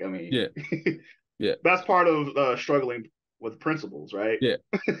Black. I mean, yeah. That's part of struggling with principles, right? Yeah.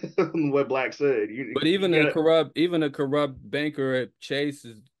 What Black said. But even a corrupt banker at Chase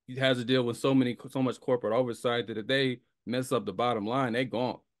has to deal with so much corporate oversight that if they mess up the bottom line, they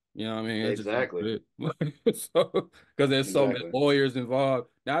gone. You know what I mean? Exactly. So, because there's so many lawyers involved.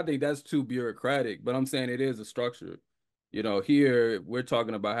 Now, I think that's too bureaucratic, but I'm saying it is a structure. Here we're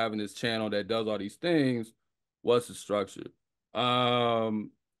talking about having this channel that does all these things. What's the structure?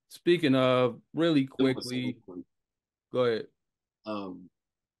 Speaking of, really quickly, go ahead.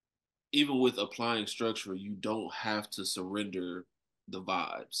 Even with applying structure, you don't have to surrender the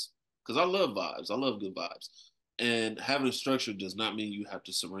vibes. Because I love vibes. I love good vibes. And having a structure does not mean you have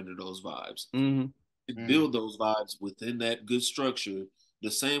to surrender those vibes. Build those vibes within that good structure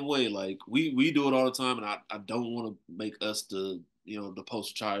the same way. Like we do it all the time, and I don't want to make us the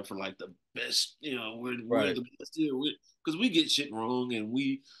poster child for like the best. We're the best here because we get shit wrong, and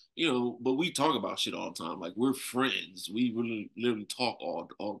but we talk about shit all the time. Like, we're friends. We really literally talk all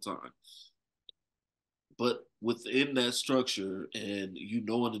the time. But within that structure, and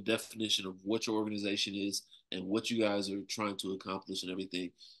knowing the definition of what your organization is and what you guys are trying to accomplish and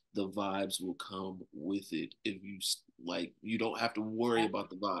everything, the vibes will come with it. If you don't have to worry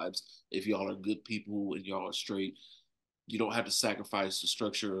about the vibes. If y'all are good people and y'all are straight, you don't have to sacrifice the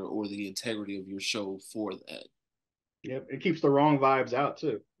structure or the integrity of your show for that. Yep, it keeps the wrong vibes out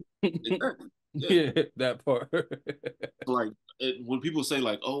too. Exactly. Yeah, that part. Like, when people say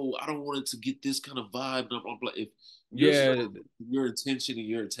like, "Oh, I don't want it to get this kind of vibe," if your intention and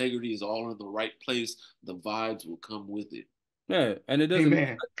your integrity is all in the right place, the vibes will come with it. Yeah, and it doesn't.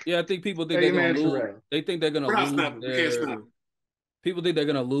 I think people think they're gonna lose. They think they're gonna lose their. People think they're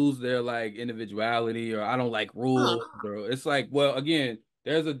gonna lose their like individuality, or I don't like rules, or it's like, well, again,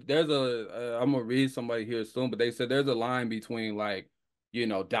 there's a I'm gonna read somebody here soon, but they said there's a line between like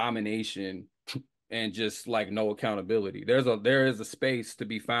domination and just like no accountability. There is a space to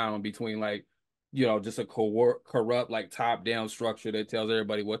be found between like just a corrupt like top down structure that tells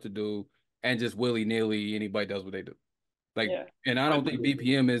everybody what to do, and just willy-nilly anybody does what they do. Like, and I don't think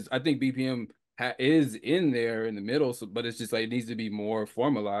BPM is. I think BPM is in there in the middle, but it's just like it needs to be more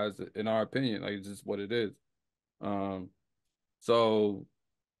formalized, in our opinion. Like, it's just what it is. Move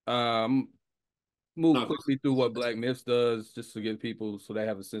quickly through what Black Myths does, just to give people so they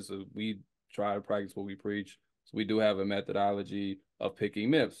have a sense of, we try to practice what we preach. So we do have a methodology of picking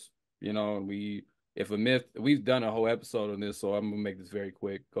myths, and if a myth, we've done a whole episode on this, so I'm gonna make this very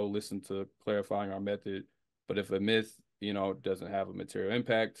quick. Go listen to clarifying our method. But if a myth, doesn't have a material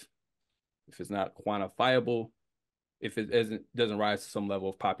impact, if it's not quantifiable, if it doesn't rise to some level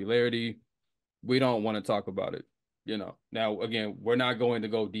of popularity, we don't want to talk about it. Now, again, we're not going to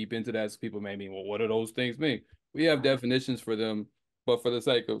go deep into that. So people may mean, well, what do those things mean? We have definitions for them, but for the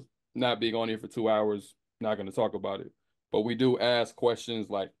sake of not being on here for 2 hours, not going to talk about it. But we do ask questions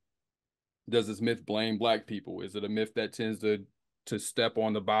like, does this myth blame Black people? Is it a myth that tends to step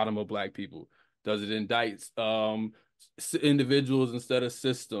on the bottom of Black people? Does it indict individuals instead of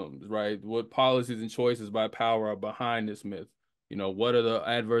systems, right? What policies and choices by power are behind this myth? What are the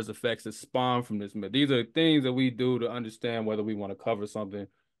adverse effects that spawn from this myth? These are things that we do to understand whether we want to cover something.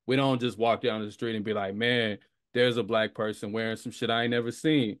 We don't just walk down the street and be like, man, there's a Black person wearing some shit I ain't never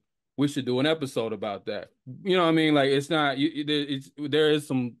seen. we should do an episode about that. You know what I mean? Like, it's not, there is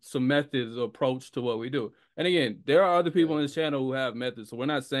some methods or approach to what we do. And again, there are other people on this channel who have methods. So we're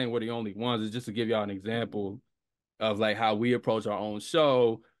not saying we're the only ones. It's just to give y'all an example of like how we approach our own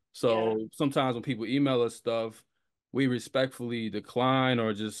show. So sometimes when people email us stuff, we respectfully decline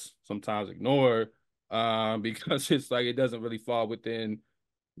or just sometimes ignore, because it's like, it doesn't really fall within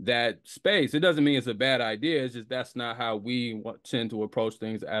that space. It doesn't mean it's a bad idea. It's just that's not how we tend to approach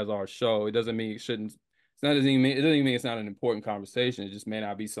things as our show. It doesn't mean it shouldn't. It doesn't even mean it's not an important conversation. It just may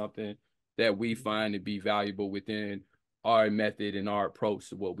not be something that we find to be valuable within our method and our approach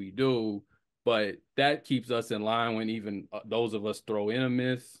to what we do. But that keeps us in line when even those of us throw in a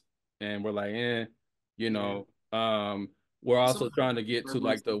myth and we're like, we're also trying to get to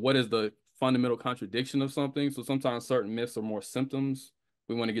like what is the fundamental contradiction of something. So sometimes certain myths are more symptoms.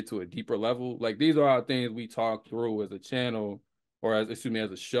 We want to get to a deeper level. Like, these are our things we talk through as a channel, or as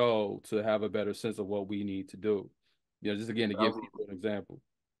a show, to have a better sense of what we need to do. Just again, to give people an example.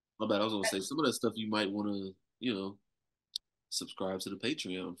 My bad. I was gonna say some of that stuff you might want to, subscribe to the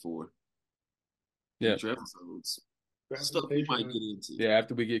Patreon for. Future episodes. Stuff we might get into. Yeah,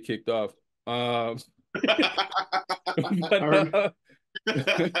 after we get kicked off.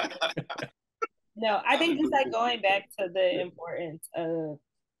 No, I think just like going back to the importance of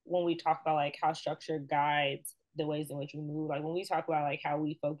when we talk about like how structure guides the ways in which we move, like when we talk about like how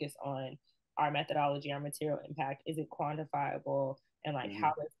we focus on our methodology, our material impact, is it quantifiable? And like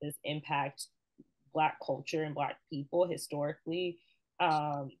how does this impact Black culture and Black people historically?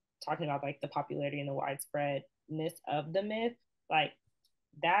 Talking about like the popularity and the widespreadness of the myth, like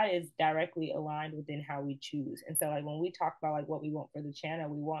that is directly aligned within how we choose. And so like when we talk about like what we want for the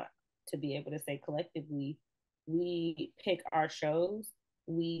channel, we want to be able to say collectively, we pick our shows,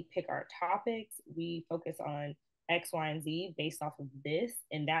 we pick our topics, we focus on X, Y, and Z based off of this,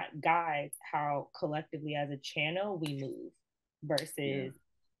 and that guides how collectively as a channel we move versus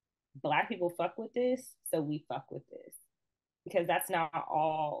Black people fuck with this, so we fuck with this. Because that's not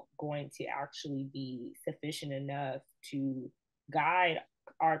all going to actually be sufficient enough to guide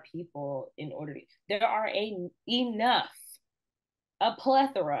our people in order to, there are a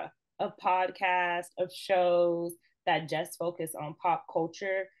plethora of podcasts, of shows that just focus on pop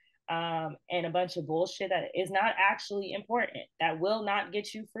culture, and a bunch of bullshit that is not actually important, that will not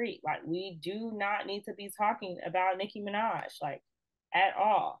get you free. Like, we do not need to be talking about Nicki Minaj, like, at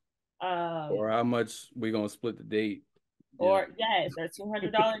all. Or how much we gonna split the date. Or yes, or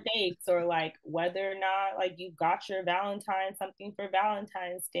 $200 dates, or like whether or not like you got your Valentine something for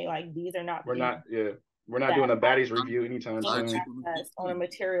Valentine's Day. Like, these are not. We're not doing a baddies review anytime soon. On a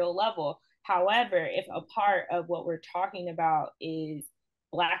material level. However, if a part of what we're talking about is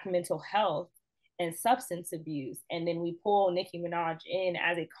Black mental health and substance abuse, and then we pull Nicki Minaj in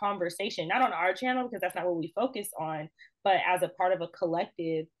as a conversation, not on our channel because that's not what we focus on, but as a part of a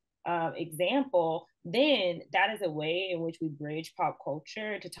collective example, then that is a way in which we bridge pop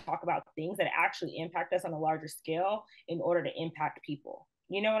culture to talk about things that actually impact us on a larger scale in order to impact people.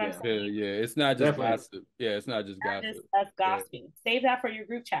 You know what I'm saying? Yeah, it's not just gossip. Yeah, it's not just gossip. That's gossiping. Save that for your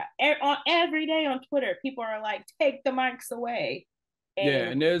group chat. Every day on Twitter, people are like, take the mics away.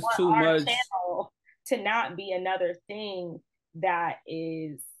 And there's too much channel to not be another thing that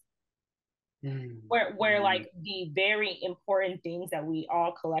is where like the very important things that we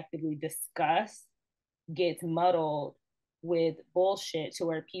all collectively discuss gets muddled with bullshit to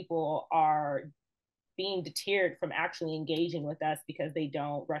where people are being deterred from actually engaging with us because they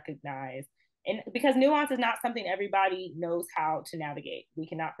don't recognize, and because nuance is not something everybody knows how to navigate. We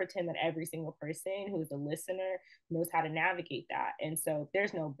cannot pretend that every single person who is a listener knows how to navigate that. And so if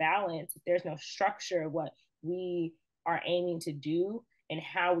there's no balance, if there's no structure of what we are aiming to do and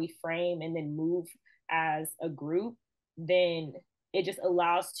how we frame and then move as a group, then it just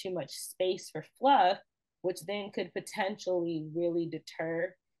allows too much space for fluff, which then could potentially really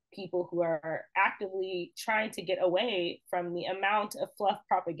deter people who are actively trying to get away from the amount of fluff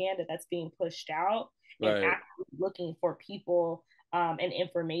propaganda that's being pushed out, and actually looking for people and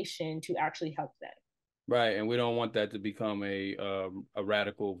information to actually help them. Right, and we don't want that to become a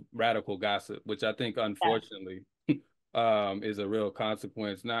radical gossip, which I think unfortunately is a real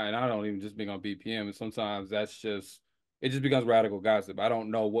consequence. And I don't even just being on BPM, and sometimes it just becomes radical gossip. I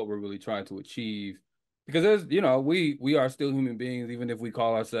don't know what we're really trying to achieve. Because there's, we are still human beings, even if we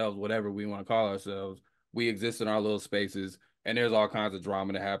call ourselves whatever we want to call ourselves. We exist in our little spaces, and there's all kinds of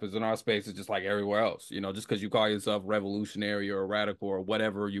drama that happens in our spaces, just like everywhere else. Just because you call yourself revolutionary or radical or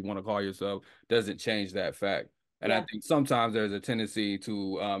whatever you want to call yourself doesn't change that fact. And I think sometimes there's a tendency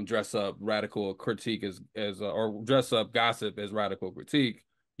to dress up radical critique or dress up gossip as radical critique.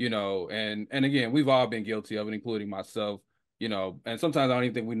 you know, and again, we've all been guilty of it, including myself, you know, and sometimes I don't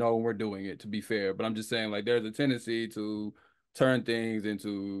even think we know when we're doing it, to be fair, but I'm just saying, like, there's a tendency to turn things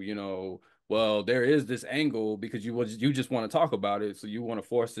into, you know, well, there is this angle because you just want to talk about it, so you want to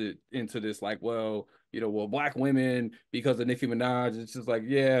force it into this, like, well, you know, well, black women because of Nicki Minaj. It's just like,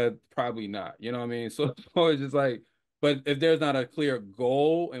 yeah, probably not, you know what I mean? So it's just like, but if there's not a clear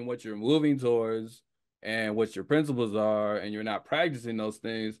goal and what you're moving towards and what your principles are, and you're not practicing those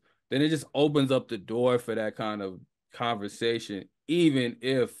things, then it just opens up the door for that kind of conversation, even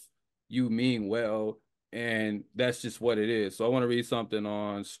if you mean well. And that's just what it is. So I want to read something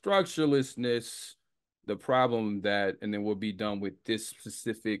on structurelessness, the problem that, and then we'll be done with this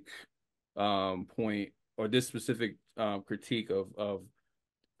specific point, or this specific critique of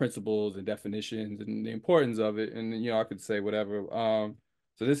principles and definitions and the importance of it. And then, you know, I could say whatever.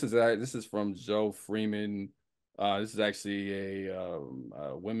 So this is from Joe Freeman. This is actually a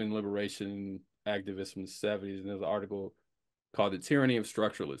women liberation activist from the 70s, and there's an article called "The Tyranny of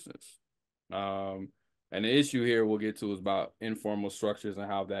Structurelessness." And the issue here we'll get to is about informal structures and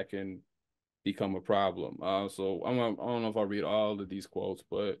how that can become a problem. So I don't know if I'll read all of these quotes,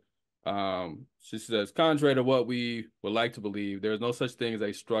 but she says, contrary to what we would like to believe, there is no such thing as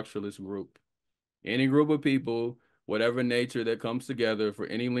a structureless group. Any group of people, whatever nature, that comes together for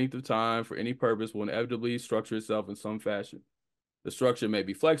any length of time, for any purpose, will inevitably structure itself in some fashion. The structure may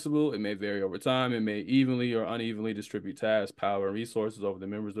be flexible, it may vary over time, it may evenly or unevenly distribute tasks, power, and resources over the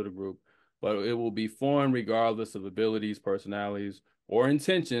members of the group, but it will be formed regardless of abilities, personalities, or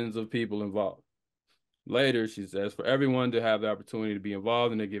intentions of people involved. Later, she says, for everyone to have the opportunity to be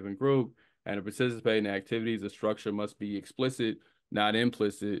involved in a given group and to participate in activities, the structure must be explicit, not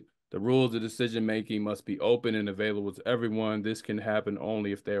implicit. The rules of decision-making must be open and available to everyone. This can happen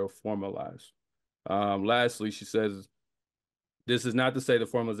only if they are formalized. Lastly, she says, this is not to say the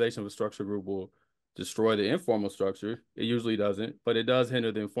formalization of a structure group will destroy the informal structure. It usually doesn't, but it does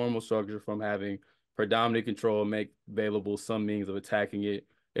hinder the informal structure from having predominant control and make available some means of attacking it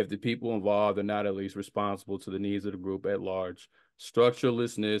if the people involved are not at least responsible to the needs of the group at large.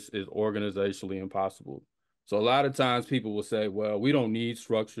 Structurelessness is organizationally impossible. So a lot of times people will say, well, we don't need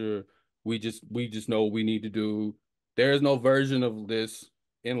structure. We just know what we need to do. There is no version of this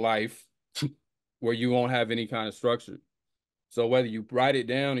in life where you won't have any kind of structure. So whether you write it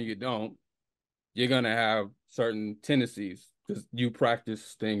down or you don't, you're going to have certain tendencies because you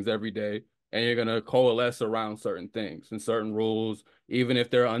practice things every day, and you're going to coalesce around certain things and certain rules, even if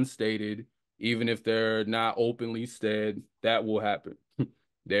they're unstated, even if they're not openly said, that will happen.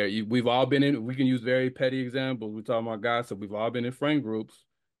 We've all been in, we can use very petty examples. We're talking about guys, so we've all been in friend groups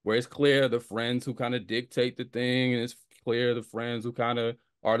where it's clear the friends who kind of dictate the thing, and it's clear the friends who kind of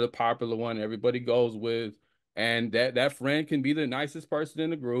are the popular one everybody goes with. And that friend can be the nicest person in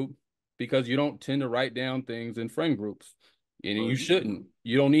the group because you don't tend to write down things in friend groups. And you shouldn't.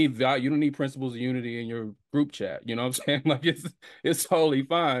 You don't need principles of unity in your group chat. You know what I'm saying? Like it's totally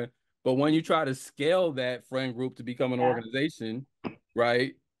fine. But when you try to scale that friend group to become an organization,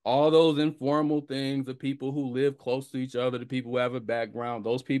 right? All those informal things, the people who live close to each other, the people who have a background,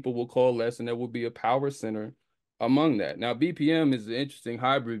 those people will coalesce, and there will be a power center among that. Now, BPM is an interesting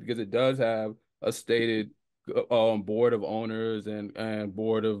hybrid because it does have a stated board of owners and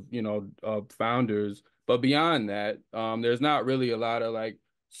board of, you know, founders. But beyond that, there's not really a lot of like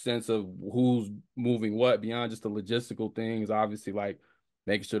sense of who's moving what beyond just the logistical things, obviously, like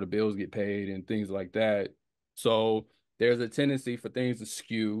making sure the bills get paid and things like that. So there's a tendency for things to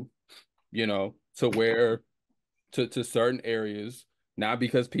skew, you know, to where to certain areas, not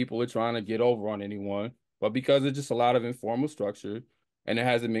because people are trying to get over on anyone, but because it's just a lot of informal structure, and there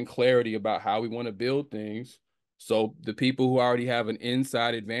hasn't been clarity about how we want to build things. So the people who already have an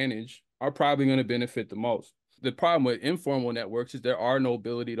inside advantage are probably going to benefit the most. The problem with informal networks is there are no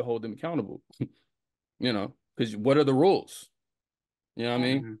ability to hold them accountable, you know, because what are the rules? You know what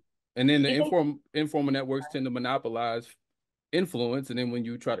I mean? And then the informal networks tend to monopolize influence. And then when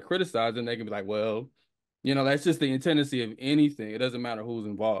you try to criticize them, they can be like, well, you know, that's just the tendency of anything. It doesn't matter who's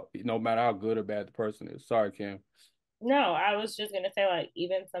involved, no matter how good or bad the person is. Sorry, Kim. No, I was just gonna say, like,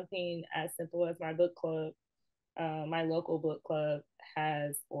 even something as simple as my book club, my local book club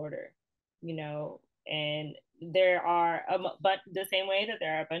has order, you know, and there are but the same way that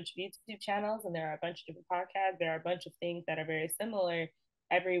there are a bunch of YouTube channels and there are a bunch of different podcasts, there are a bunch of things that are very similar.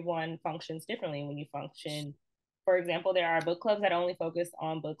 Everyone functions differently. When you function, for example, there are book clubs that only focus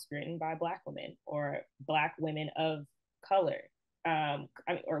on books written by Black women or Black women of color,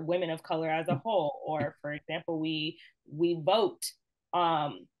 or women of color as a whole. Or, for example, we vote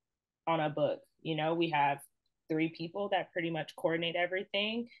on a book. You know, we have 3 people that pretty much coordinate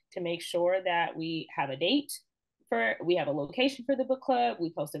everything to make sure that we have a date we have a location for the book club.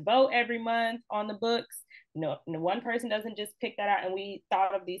 We post a vote every month on the books. No, one person doesn't just pick that out. And we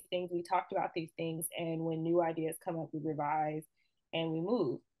thought of these things, we talked about these things, and when new ideas come up, we revise and we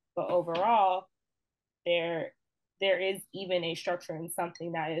move. But overall, there is even a structure in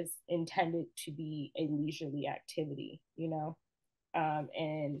something that is intended to be a leisurely activity, you know?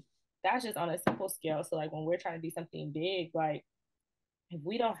 And that's just on a simple scale. So like when we're trying to do something big, like if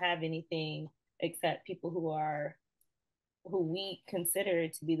we don't have anything except people who we consider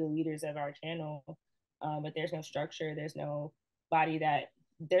to be the leaders of our channel, but there's no structure, there's no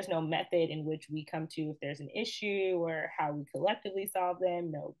method in which we come to if there's an issue or how we collectively solve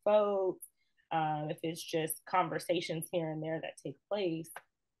them, no votes. If it's just conversations here and there that take place,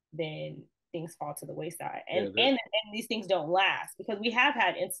 then things fall to the wayside. And these things don't last, because we have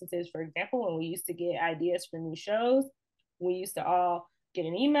had instances, for example, when we used to get ideas for new shows, we used to all get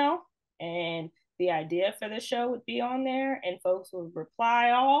an email and the idea for the show would be on there and folks would reply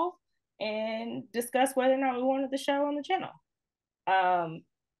all and discuss whether or not we wanted the show on the channel.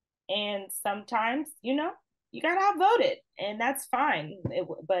 And sometimes, you know, you gotta outvote it, and that's fine.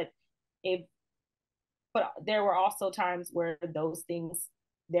 But there were also times where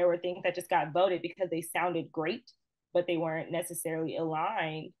there were things that just got voted because they sounded great, but they weren't necessarily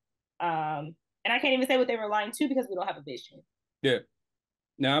aligned. And I can't even say what they were aligned to because we don't have a vision. Yeah.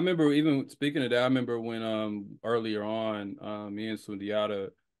 Now I remember, even speaking of that, I remember when earlier on, me and Sundiata,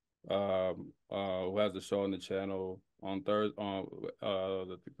 who has a show on the channel on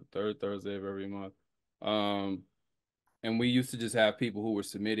the third Thursday of every month, and we used to just have people who were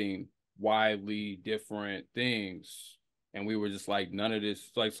submitting widely different things, and we were just like, none of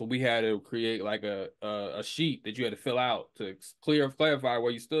this, like, so we had to create like a sheet that you had to fill out to clarify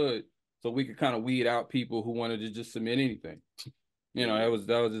where you stood, so we could kind of weed out people who wanted to just submit anything. You know,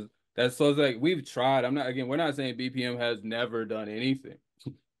 so it's like, we've tried. We're not saying BPM has never done anything.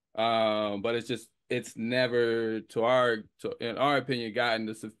 But it's never, in our opinion, gotten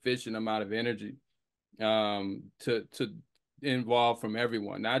the sufficient amount of energy to involve from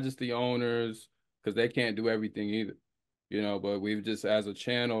everyone, not just the owners, because they can't do everything either, you know. But we've just, as a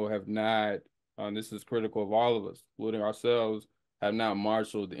channel, have not, this is critical of all of us, including ourselves, have not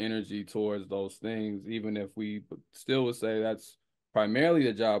marshaled the energy towards those things, even if we still would say that's primarily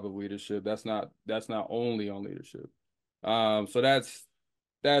the job of leadership. That's not only on leadership. So that's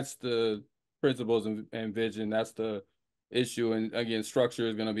the principles and vision. That's the issue. And again, structure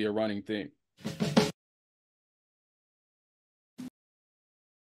is going to be a running thing.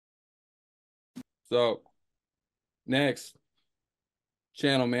 So next,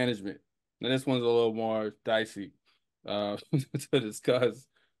 channel management. Now this one's a little more dicey to discuss.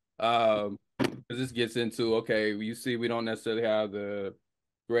 This gets into, okay, you see, we don't necessarily have the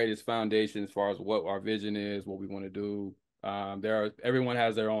greatest foundation as far as what our vision is, what we want to do. Everyone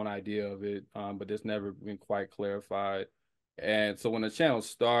has their own idea of it, but it's never been quite clarified. And so when the channel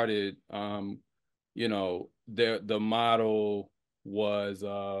started, you know, the model was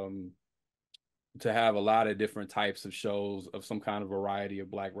to have a lot of different types of shows of some kind of variety of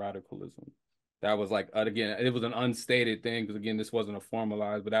Black radicalism. That was like, again, it was an unstated thing, because again, this wasn't a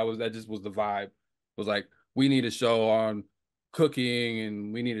formalized, but that just was the vibe. It was like, we need a show on cooking,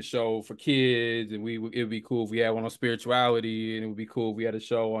 and we need a show for kids, and it'd be cool if we had one on spirituality, and it would be cool if we had a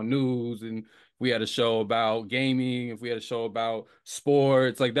show on news, and we had a show about gaming, if we had a show about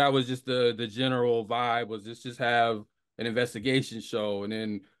sports. Like, that was just the general vibe, was just have an investigation show, and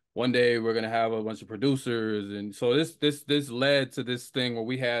then one day we're gonna have a bunch of producers. And so this led to this thing where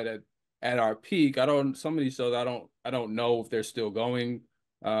we had at our peak, some of these shows I don't know if they're still going,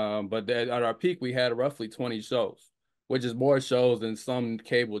 but at our peak we had roughly 20 shows, which is more shows than some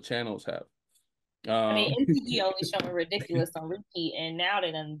cable channels have. I mean, MTV only showing Ridiculous on repeat, and now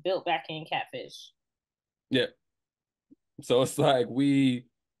they done built back in Catfish. Yeah. So it's like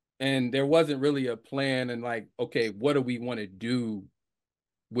and there wasn't really a plan, and like, okay, what do we want to do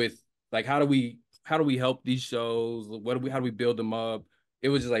with, like, how do we help these shows? How do we build them up? It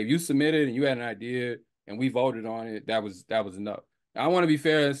was just like, you submitted and you had an idea and we voted on it. That was enough. Now, I want to be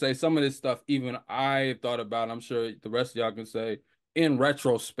fair and say some of this stuff even I thought about, I'm sure the rest of y'all can say, in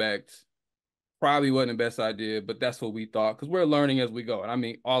retrospect, probably wasn't the best idea, but that's what we thought, because we're learning as we go. And I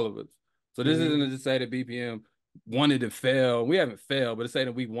mean, all of us. So this isn't to say that BPM wanted to fail. We haven't failed, but to say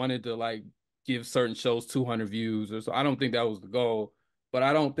that we wanted to, like, give certain shows 200 views or so. I don't think that was the goal, but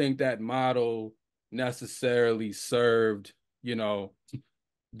I don't think that model necessarily served, you know,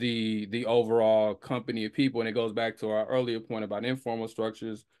 the overall company of people. And it goes back to our earlier point about informal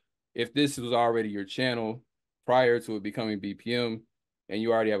structures. If this was already your channel, prior to it becoming BPM and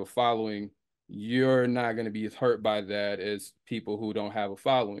you already have a following, you're not going to be as hurt by that as people who don't have a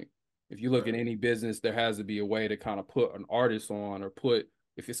following. If you look at any business, there has to be a way to kind of put an artist on, or put,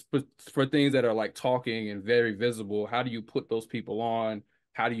 if it's for things that are like talking and very visible, how do you put those people on?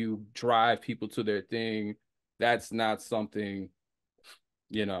 How do you drive people to their thing? That's not something,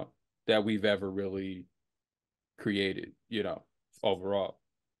 you know, that we've ever really created, you know, overall.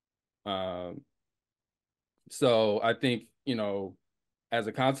 So I think, you know, as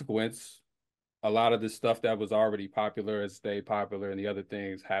a consequence, a lot of the stuff that was already popular has stayed popular and the other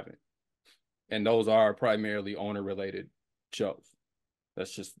things haven't. And those are primarily owner related shows.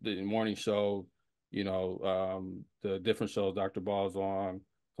 That's just the morning show, you know, the different shows Dr. Ball's on,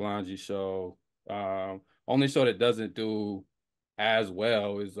 Kalanji show. Only show that doesn't do as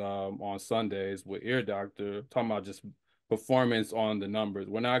well is on Sundays with Ear Doctor, talking about just performance on the numbers.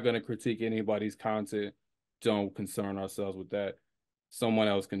 We're not going to critique anybody's content. Don't concern ourselves with that. Someone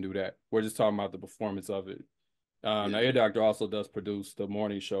else can do that. We're just talking about the performance of it. Now, Ear Doctor also does produce the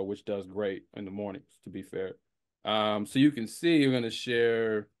morning show, which does great in the mornings, to be fair. So you can see, you're going to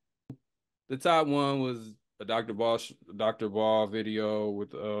share. The top one was a Dr. Ball video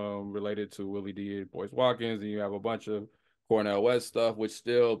with related to Willie D and Boyce Watkins, and you have a bunch of Cornel West stuff, which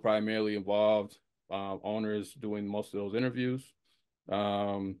still primarily involved owners doing most of those interviews.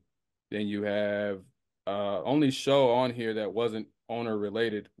 Then you have only show on here that wasn't owner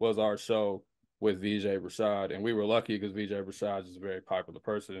related was our show with VJ Rashad, and we were lucky because VJ Rashad is a very popular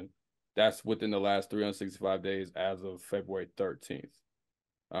person. That's within the last 365 days as of February 13th.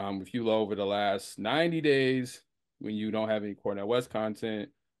 If you look over the last 90 days, when you don't have any Cornel West content,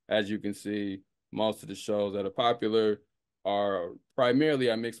 as you can see, most of the shows that are popular are primarily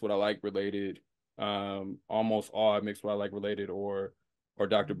I Mix What I Like related. Almost all I Mix What I Like related or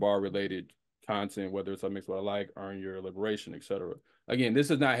Dr. Bar related content, whether it's I Mix What I Like, Earn Your Liberation, etc. Again, this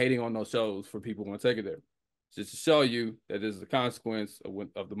is not hating on those shows for people who want to take it there. It's just to show you that this is a consequence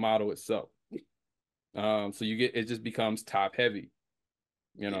of the model itself. So you get, it just becomes top heavy,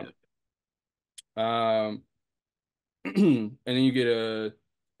 you know. And then you get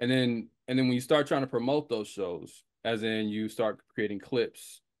and then when you start trying to promote those shows, as in you start creating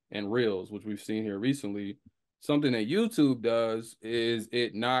clips and reels, which we've seen here recently, something that YouTube does is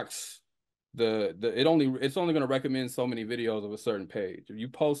it knocks it's only going to recommend so many videos of a certain page. If you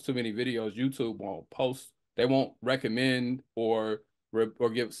post too many videos, YouTube won't post. They won't recommend or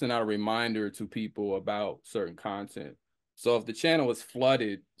send out a reminder to people about certain content. So if the channel is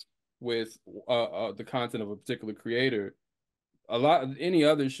flooded with the content of a particular creator, any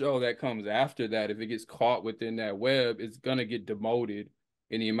other show that comes after that, if it gets caught within that web, it's gonna get demoted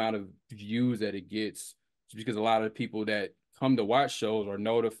in the amount of views that it gets, just because a lot of people that come to watch shows are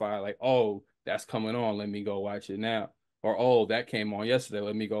notified, like, oh, that's coming on, let me go watch it now, or oh, that came on yesterday,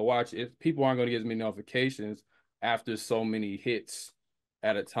 let me go watch it. People aren't going to get as many notifications after so many hits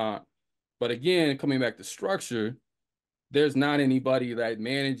at a time. But again, coming back to structure, there's not anybody that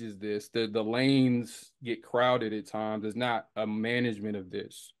manages this. The lanes get crowded at times. There's not a management of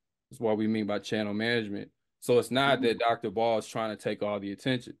this. That's what we mean by channel management. So it's not that Dr. Ball is trying to take all the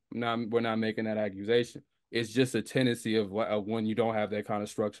attention. We're not making that accusation. It's just a tendency of when you don't have that kind of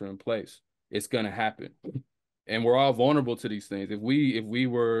structure in place, it's going to happen. And we're all vulnerable to these things. If we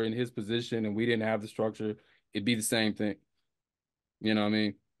were in his position and we didn't have the structure, it'd be the same thing. You know what I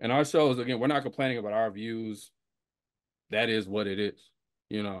mean? And our shows, again, we're not complaining about our views. That is what it is,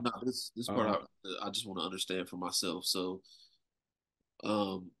 you know. No, this part I just want to understand for myself. So,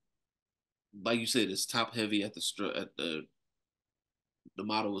 like you said, it's top heavy at the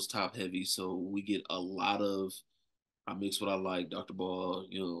model is top heavy, so we get a lot of I Mix What I Like, Dr. Ball,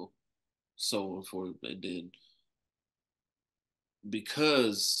 you know, so on for, and then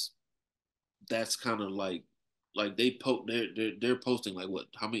because that's kind of like they're posting like what,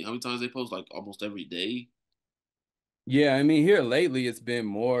 how many times they post, like almost every day. Yeah, I mean, here lately it's been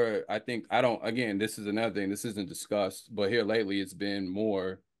more, I think, again, this is another thing, this isn't discussed, but here lately it's been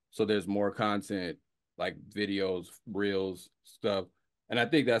more, so there's more content, like videos, reels, stuff. And I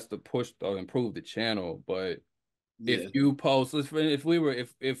think that's the push to improve the channel. But if you post, if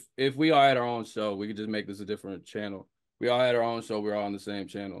we all had our own show, we could just make this a different channel. We all had our own show, we're all on the same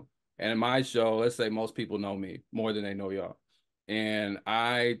channel. And in my show, let's say most people know me more than they know y'all. And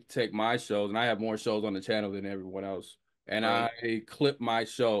I take my shows, and I have more shows on the channel than everyone else. And I clip my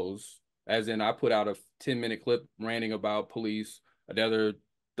shows, as in I put out a 10-minute clip ranting about police, another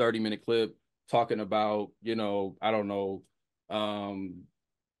 30-minute clip talking about, you know, I don't know,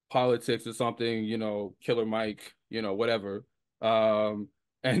 politics or something, you know, Killer Mike, you know, whatever. And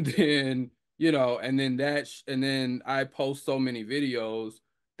then, you know, and then I post so many videos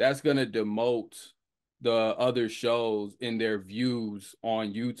that's gonna demote the other shows in their views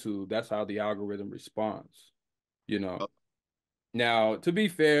on YouTube. That's how the algorithm responds, you know. Now, to be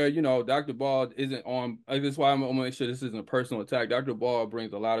fair, you know, Dr. Ball isn't on. That's why I'm gonna make sure this isn't a personal attack. Dr. Ball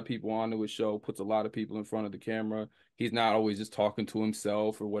brings a lot of people onto his show, puts a lot of people in front of the camera. He's not always just talking to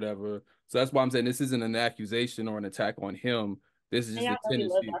himself or whatever. So that's why I'm saying this isn't an accusation or an attack on him. This is And just y'all a know we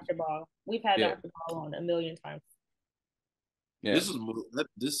love tendency. Dr. Ball. We've had Yeah. Dr. Ball on a million times. Yeah. This is more,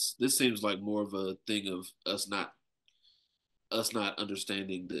 this seems like more of a thing of us not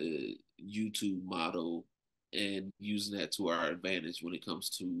understanding the YouTube model and using that to our advantage when it comes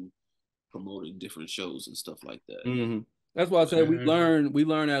to promoting different shows and stuff like that. Mm-hmm. That's why I said we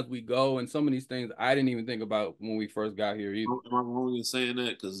learn as we go, and some of these things I didn't even think about when we first got here either. Am I wrong in saying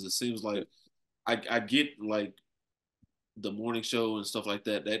that? Because it seems like I get like the morning show and stuff like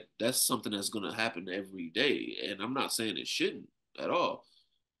that. That's something that's going to happen every day, and I'm not saying it shouldn't at all.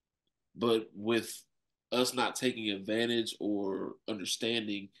 But with us not taking advantage or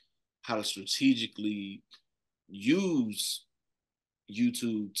understanding how to strategically use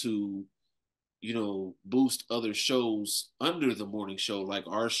YouTube to, you know, boost other shows under the morning show, like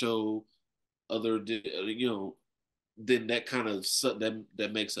our show, you know, then that kind of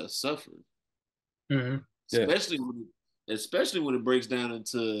that makes us suffer, Mm-hmm. especially when it breaks down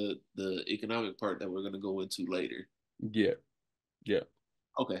into the economic part that we're going to go into later. Yeah, yeah.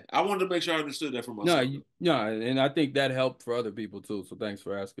 Okay, I wanted to make sure I understood that for myself. No, and I think that helped for other people too. So thanks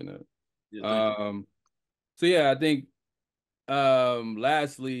for asking that. Yeah, So yeah, I think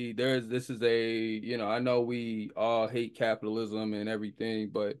lastly, this is a, you know, I know we all hate capitalism and everything,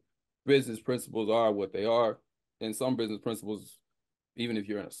 but business principles are what they are. And some business principles, even if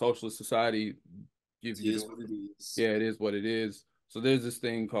you're in a socialist society, if it you is do, what it is. yeah, it is what it is. So there's this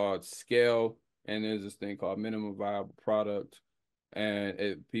thing called scale, and there's this thing called minimum viable product,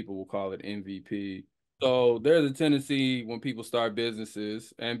 and people will call it MVP. So there's a tendency when people start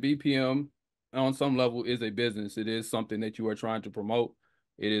businesses, and BPM on some level is a business. It is something that you are trying to promote.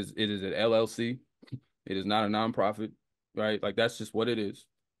 It is an LLC. It is not a nonprofit, right? Like that's just what it is.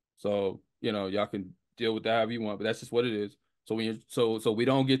 So, you know, y'all can deal with that however you want, but that's just what it is. So when so we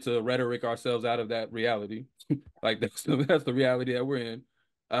don't get to rhetoric ourselves out of that reality. Like that's the reality that we're in.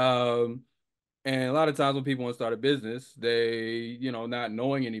 And a lot of times when people want to start a business, they, you know, not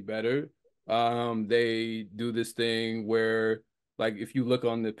knowing any better, they do this thing where, like, if you look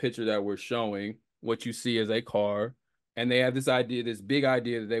on the picture that we're showing, what you see is a car, and they have this idea, this big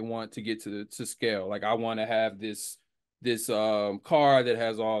idea that they want to get to scale. Like, I want to have this car that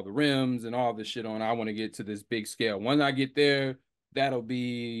has all the rims and all this shit on. I want to get to this big scale. When I get there, that'll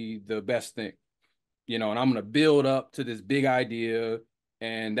be the best thing, you know, and I'm gonna build up to this big idea,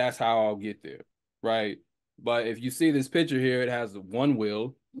 and that's how I'll get there, right? But if you see this picture here, it has one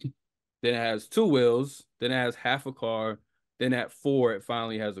wheel, then it has two wheels, then it has half a car, then at four, it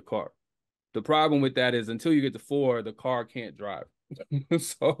finally has a car. The problem with that is until you get to four, the car can't drive.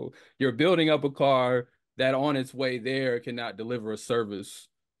 So you're building up a car that on its way there cannot deliver a service.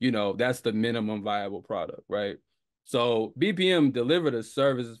 You know, that's the minimum viable product, right? So BPM delivered a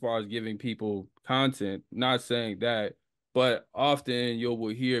service as far as giving people content, not saying that, but often you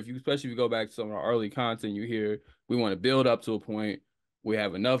will hear, especially if you go back to some of our early content, you hear we want to build up to a point we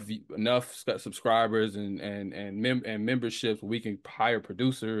have enough subscribers and memberships where we can hire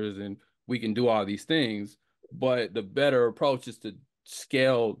producers and we can do all these things. But the better approach is to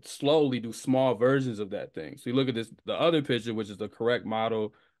scale slowly, do small versions of that thing. So you look at this, the other picture, which is the correct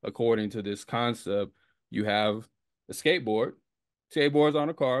model according to this concept. You have a skateboard. Skateboard's on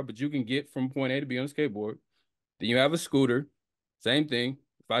a car, but you can get from point A to B on a skateboard. Then you have a scooter. Same thing.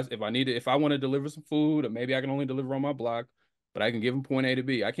 If I want to deliver some food, or maybe I can only deliver on my block, but I can give them point A to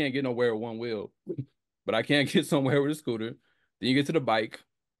B. I can't get nowhere with one wheel, but I can't get somewhere with a scooter. Then you get to the bike.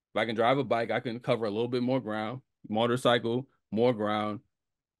 If I can drive a bike, I can cover a little bit more ground. Motorcycle, more ground.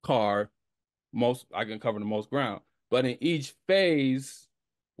 Car, I can cover the most ground. But in each phase,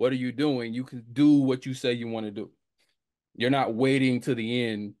 what are you doing? You can do what you say you want to do. You're not waiting to the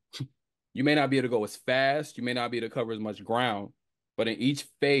end. You may not be able to go as fast. You may not be able to cover as much ground. But in each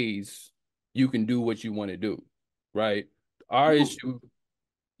phase, you can do what you want to do, right? Our issue.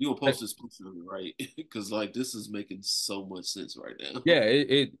 You gonna post this picture of me, right? Because like this is making so much sense right now. Yeah,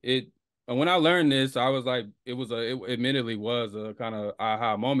 it. And when I learned this, I was like, it admittedly was a kind of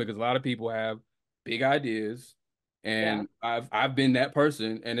aha moment because a lot of people have big ideas, and I've been that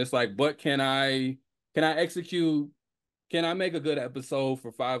person, and it's like, but can I execute? Can I make a good episode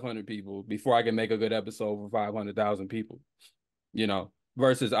for 500 people before I can make a good episode for 500,000 people? You know,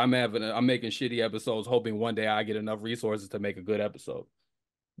 versus I'm making shitty episodes, hoping one day I get enough resources to make a good episode.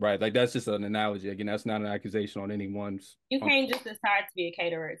 Right. Like that's just an analogy. Again, that's not an accusation on anyone's. You can't just decide to be a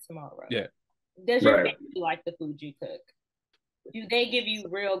caterer tomorrow. Yeah. Does your family like the food you cook? Do they give you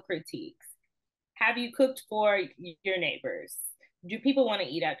real critiques? Have you cooked for your neighbors? Do people want to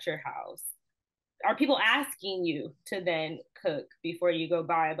eat at your house? Are people asking you to then cook before you go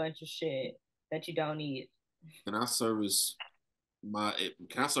buy a bunch of shit that you don't need? Can I service my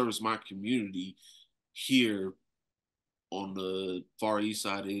community here on the far east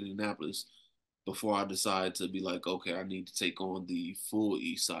side of Indianapolis before I decide to be like, okay, I need to take on the full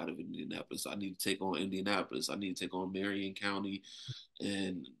east side of Indianapolis. I need to take on Indianapolis. I need to take on Marion County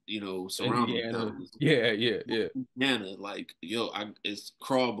and, surrounding counties. Yeah. Indiana, like, it's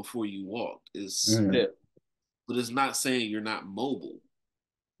crawl before you walk. But it's not saying you're not mobile.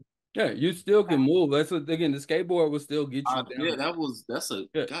 Yeah, you still can move. That's what, again, the skateboard will still get you down. Yeah,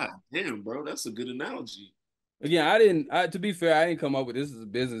 God damn, bro. That's a good analogy. Again, to be fair, I didn't come up with this as a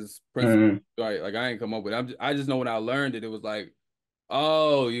business principle, right? Like I ain't come up with it. I just know when I learned it, it was like,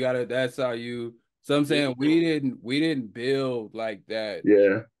 oh, that's how you. So I'm saying we didn't build like that.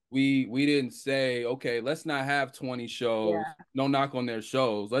 Yeah. We didn't say, okay, let's not have 20 shows. Yeah. No knock on their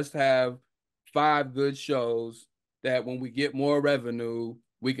shows. Let's have 5 good shows that when we get more revenue,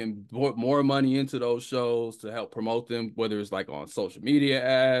 we can put more money into those shows to help promote them, whether it's like on social media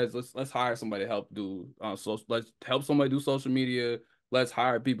ads. Let's hire somebody to help do let's help somebody do social media. Let's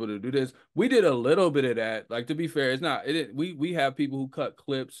hire people to do this. We did a little bit of that. Like, to be fair, we have people who cut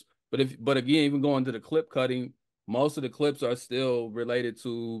clips, but again, even going to the clip cutting, most of the clips are still related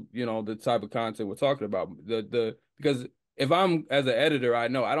to, the type of content we're talking about. Because if I'm as an editor, I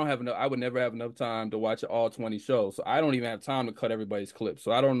know I would never have enough time to watch all 20 shows. So I don't even have time to cut everybody's clips.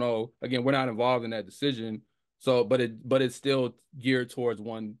 So I don't know. Again, we're not involved in that decision. So, but it's still geared towards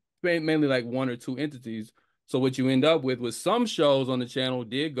mainly like 1 or 2 entities. So what you end up with some shows on the channel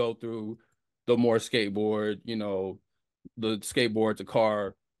did go through the more skateboard, the skateboard to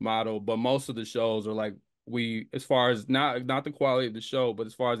car model, but most of the shows are like, as far as not the quality of the show, but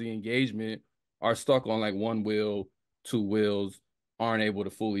as far as the engagement, are stuck on like 1 wheel, 2 wheels, aren't able to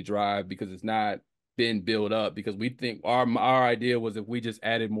fully drive because it's not been built up. Because we think our idea was if we just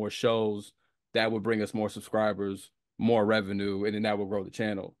added more shows, that would bring us more subscribers, more revenue, and then that would grow the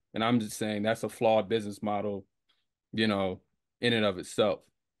channel. And I'm just saying that's a flawed business model, in and of itself.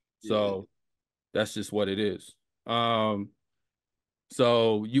 So that's just what it is. So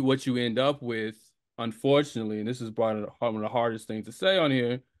what you end up with, unfortunately, and this is probably one of the hardest things to say on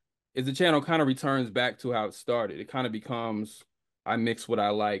here, is the channel kind of returns back to how it started. It kind of becomes, I mix what I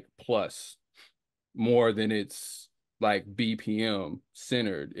like plus, more than it's like BPM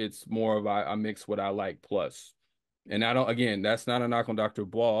centered. It's more of I mix what I like plus. And that's not a knock on Dr.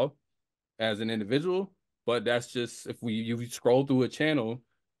 Ball as an individual, but that's just, if you scroll through a channel,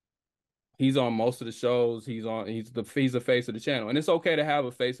 he's on most of the shows. He's the face of the channel. And it's okay to have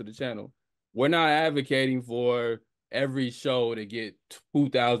a face of the channel. We're not advocating for every show to get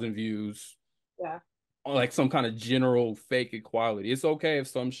 2,000 views. Yeah. Like some kind of general fake equality. It's okay if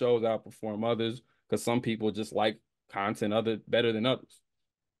some shows outperform others because some people just like content better than others.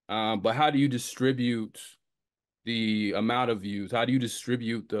 But how do you distribute the amount of views? How do you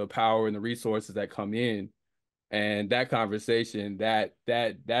distribute the power and the resources that come in? And that conversation, that's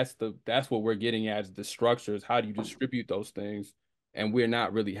what we're getting at, the structures. How do you distribute those things? And we're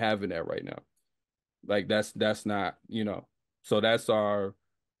not really having that right now. Like that's not, so that's our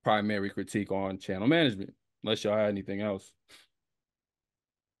primary critique on channel management, unless y'all had anything else.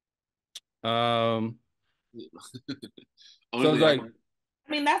 So it's like,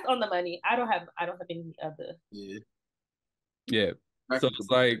 I mean, that's on the money. I don't have any other. Yeah. So it's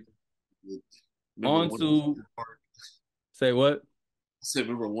like, on to say what? I said,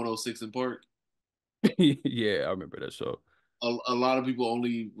 remember 106 in Park? Yeah, I remember that show. A lot of people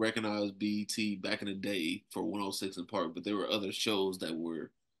only recognize BET back in the day for 106 in Park, but there were other shows that were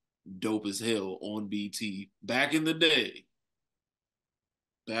dope as hell on BET back in the day.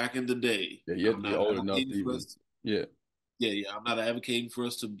 Yeah, you have to be old enough to even. Yeah. I'm not advocating for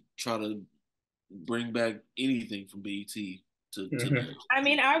us to try to bring back anything from BET. I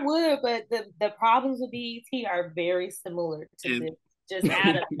mean, I would, but the problems with BET are very similar to this. Just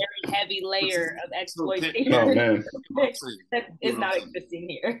add a very heavy layer of exploitation. Oh man, that is not existing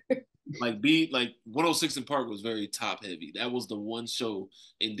here. Like 106 in Park was very top heavy. That was the one show,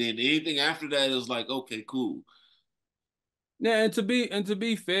 and then anything after that is like, okay, cool. Yeah, and to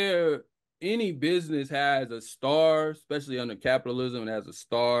be fair, any business has a star, especially under capitalism. It has a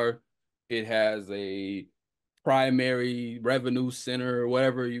star. It has a primary revenue center,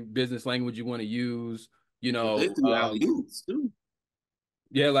 whatever business language you want to use, you know. They threw alley-oops too.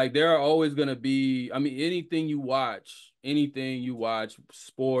 Yeah, like there are always going to be, I mean, anything you watch,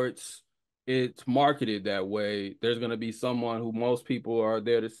 sports, it's marketed that way. There's going to be someone who most people are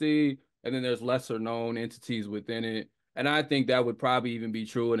there to see, and then there's lesser known entities within it. And I think that would probably even be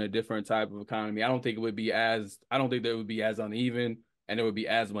true in a different type of economy. I don't think there would be as uneven, and there would be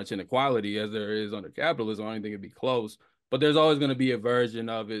as much inequality as there is under capitalism. I don't think it'd be close. But there's always going to be a version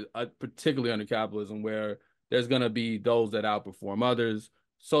of it, particularly under capitalism, where there's going to be those that outperform others.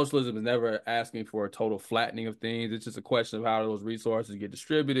 Socialism is never asking for a total flattening of things. It's just a question of how those resources get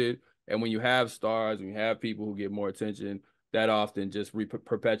distributed. And when you have stars, when you have people who get more attention, that often just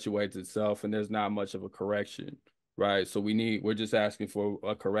perpetuates itself, and there's not much of a correction, right? So we're just asking for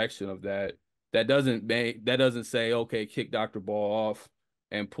a correction of that. That doesn't say, okay, kick Dr. Ball off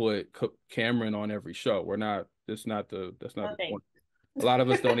and put Cameron on every show. That's not the point. A lot of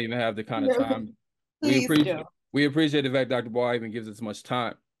us don't even have the kind of time. We appreciate the fact Dr. Ball even gives us much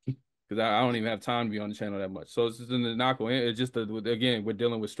time, because I don't even have time to be on the channel that much. So it's just in the knock on. It's just again, we're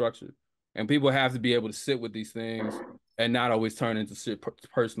dealing with structure, and people have to be able to sit with these things and not always turn into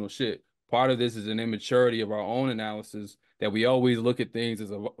personal shit. Part of this is an immaturity of our own analysis, that we always look at things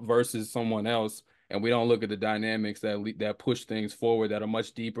as a versus someone else, and we don't look at the dynamics that push things forward that are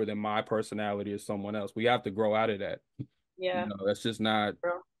much deeper than my personality or someone else. We have to grow out of that. Yeah, that's just not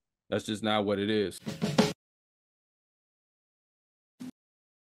what it is.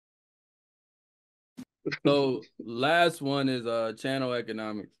 So last one is channel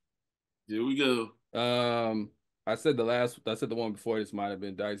economics. Here we go. I said the one before this might have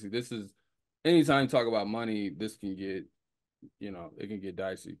been dicey. This is, anytime you talk about money, this can get, it can get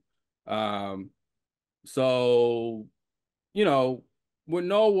dicey. So, when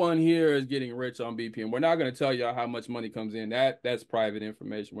no one here is getting rich on BPM, we're not going to tell y'all how much money comes in. That's private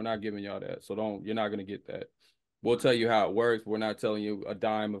information. We're not giving y'all that. So you're not going to get that. We'll tell you how it works. We're not telling you a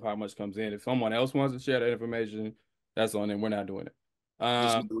dime of how much comes in. If someone else wants to share that information, that's on them. We're not doing it. We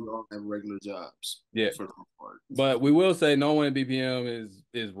all have regular jobs. Yeah. For the most part. But we will say no one in BPM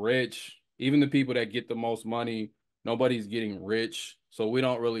is rich. Even the people that get the most money, nobody's getting rich. So we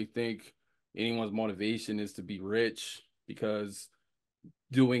don't really think anyone's motivation is to be rich, because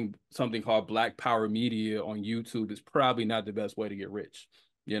doing something called Black Power Media on YouTube is probably not the best way to get rich,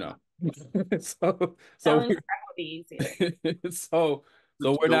 so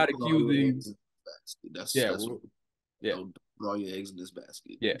we're not accusing. Don't put all your eggs in this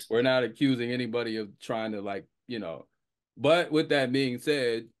basket. Yeah, we're not accusing anybody of trying to But with that being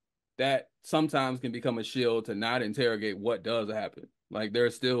said, that sometimes can become a shield to not interrogate what does happen. Like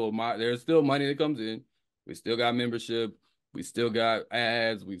there's still money that comes in. We still got membership. We still got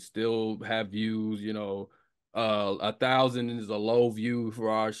ads. We still have views. 1,000 is a low view for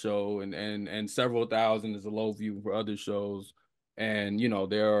our show, and several thousand is a low view for other shows. And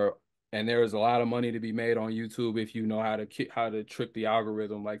there's a lot of money to be made on YouTube if you know how to trick the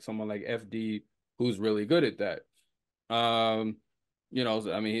algorithm, like someone like FD, who's really good at that. I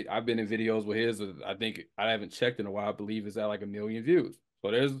mean, I've been in videos with his. I think I haven't checked in a while. I believe it's at like 1 million views.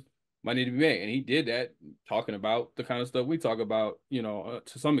 So there's money to be made, and he did that talking about the kind of stuff we talk about, to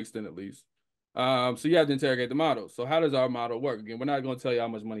some extent at least. So you have to interrogate the model. So how does our model work? Again, we're not going to tell you how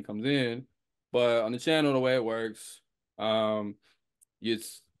much money comes in, but on the channel, the way it works,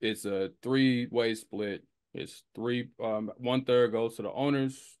 it's a 3-way split. It's 1/3 goes to the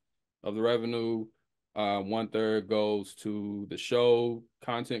owners of the revenue. 1/3 goes to the show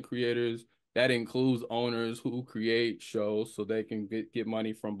content creators. That includes owners who create shows, so they can get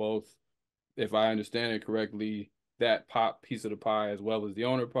money from both, if I understand it correctly, that piece of the pie as well as the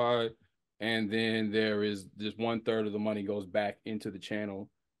owner pie. And then there is just 1/3 of the money goes back into the channel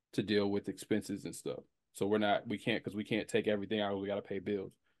to deal with expenses and stuff. So we can't take everything out. We got to pay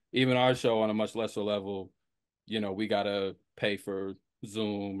bills. Even our show on a much lesser level, we got to pay for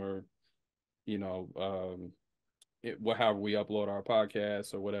Zoom or, however we upload our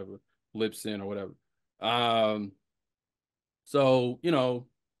podcasts or whatever, Libsyn or whatever. So,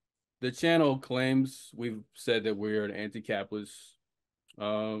 the channel claims, we've said that we're an anti-capitalist,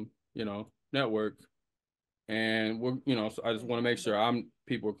 network. And we're, so I just want to make sure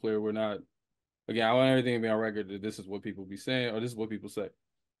people are clear. We're not, again, I want everything to be on record that this is what people be saying, or this is what people say,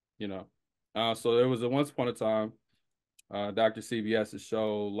 So there was once upon a time, Dr. CBS's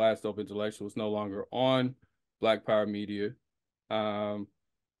show, Last Dope Intellectual, is no longer on Black Power Media.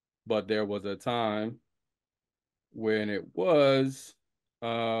 But there was a time when it was,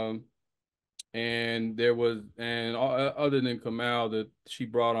 and other than Kamal, that she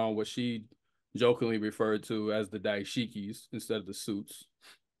brought on what she jokingly referred to as the daishikis instead of the suits.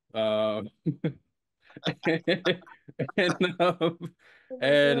 And, um,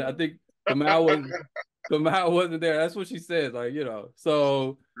 and I think Kamau wasn't there. That's what she said. Like,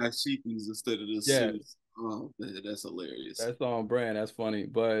 so Sheepies instead of the suits. Oh man, that's hilarious. That's on brand. That's funny.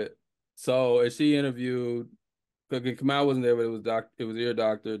 But so as she interviewed, because Kamau wasn't there, but it was ear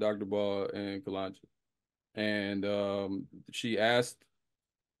doctor, Dr. Ball, and Kalanja. And she asked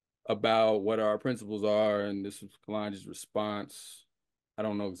about what our principles are, and this was Kalanja's response. I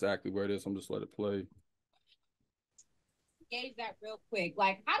don't know exactly where it is. I'm just let it play. Gauge that real quick.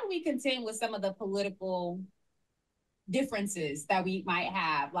 Like, how do we contend with some of the political differences that we might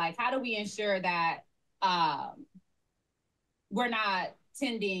have? Like, how do we ensure that we're not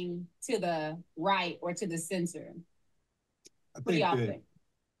tending to the right or to the center? What do y'all think?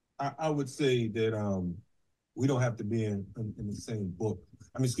 I would say that we don't have to be in the same book.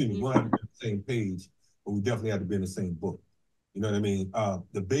 I mean, excuse me, we don't have to be on the same page, but we definitely have to be in the same book. You know what I mean?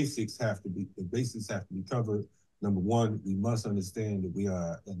 The basics have to be covered. Number one, we must understand that we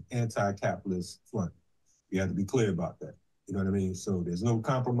are an anti-capitalist front. We have to be clear about that. You know what I mean? So there's no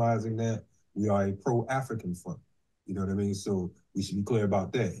compromising that. We are a pro-African front. You know what I mean? So we should be clear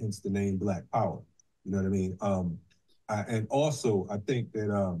about that, hence the name Black Power. You know what I mean? And also, I think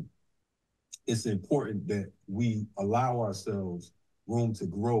that it's important that we allow ourselves room to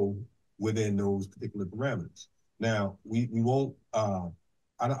grow within those particular parameters. Now, we won't, I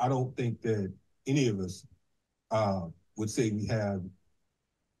don't think that any of us would say we have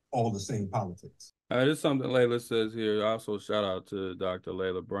all the same politics. This is something Layla says here. Also, shout out to Dr.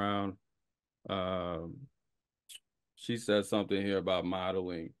 Layla Brown. She says something here about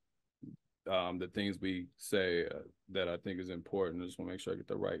modeling the things we say that I think is important. I just want to make sure I get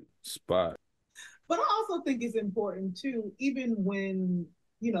the right spot. But I also think it's important too, even when,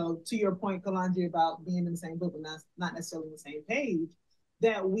 to your point, Kalanja, about being in the same book, but not necessarily on the same page,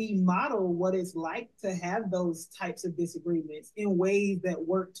 that we model what it's like to have those types of disagreements in ways that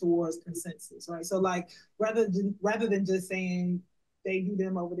work towards consensus, right? So like, rather than just saying they do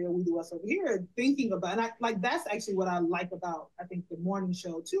them over there, we do us over here, thinking about, and that's actually what I like about, I think, the morning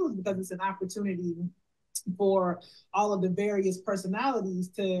show too, is because it's an opportunity for all of the various personalities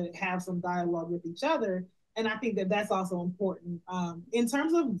to have some dialogue with each other. And I think that that's also important in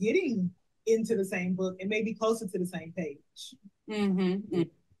terms of getting into the same book and maybe closer to the same page. Mm-hmm.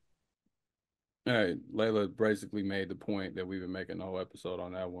 All right, Layla basically made the point that we've been making the whole episode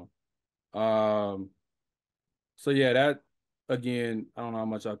on that one. So yeah, that again, I don't know how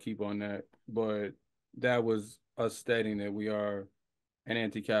much I'll keep on that, but that was us stating that we are an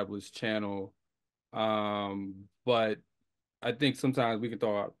anti-capitalist channel. But I think sometimes we can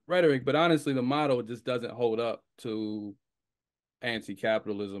throw out rhetoric, but honestly, the model just doesn't hold up to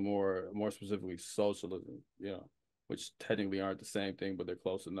anti-capitalism, or more specifically socialism, which technically aren't the same thing, but they're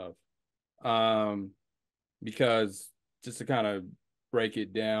close enough. Because just to kind of break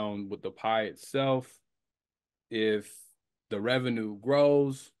it down with the pie itself, if the revenue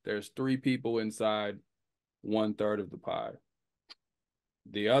grows, there's 3 people inside 1/3 of the pie.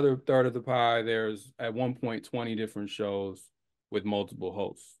 The other third of the pie, there's at one point 20 different shows with multiple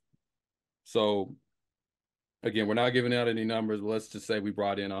hosts. So again, we're not giving out any numbers, but let's just say we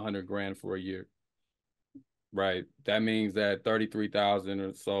brought in $100,000 for a year, right? That means that 33,000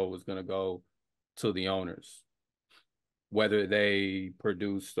 or so is going to go to the owners, whether they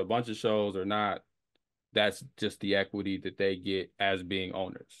produce a bunch of shows or not. That's just the equity that they get as being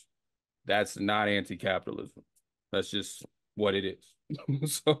owners. That's not anti-capitalism. That's just what it is.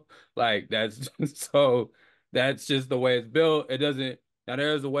 So like that's just the way it's built. It doesn't. Now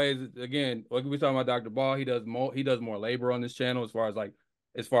there's the ways, again, like we talking about Dr. Ball, he does more labor on this channel as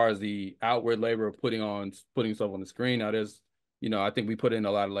far as the outward labor of putting stuff on the screen. Now there's, I think we put in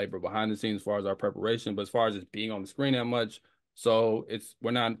a lot of labor behind the scenes as far as our preparation, but as far as just being on the screen that much, so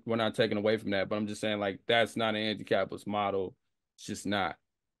we're not taking away from that. But I'm just saying, like, that's not an anti-capitalist model. It's just not,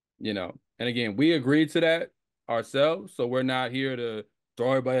 And again, we agreed to that ourselves, so we're not here to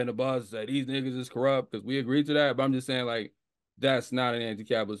throw everybody in the bus and say these niggas is corrupt because we agreed to that. But I'm just saying, like, that's not an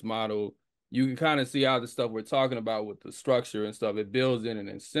anti-capitalist model. You can kind of see how the stuff we're talking about with the structure and stuff, it builds in an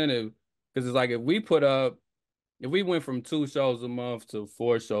incentive, because it's like if we went from 2 shows a month to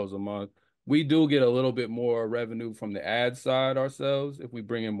 4 shows a month, we do get a little bit more revenue from the ad side ourselves if we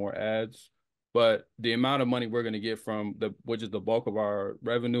bring in more ads. But the amount of money we're going to get which is the bulk of our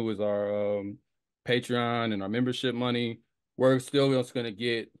revenue, is our Patreon and our membership money. We're still just going to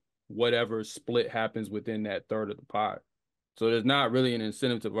get whatever split happens within that third of the pie. So there's not really an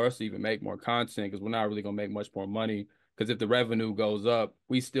incentive to us to even make more content, because we're not really going to make much more money, Because if the revenue goes up,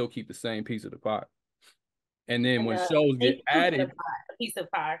 we still keep the same piece of the pie. And then when shows they get added, a piece of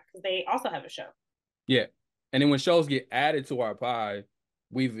pie because they also have a show. Yeah. And then when shows get added to our pie,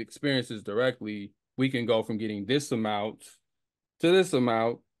 we've experienced this directly. We can go from getting this amount to this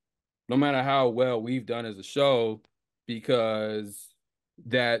amount, no matter how well we've done as a show, because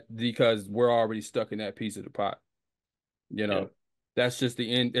we're already stuck in that piece of the pie. You know, that's just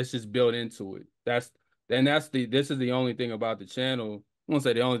the end. It's just built into it. This is the only thing about the channel. I won't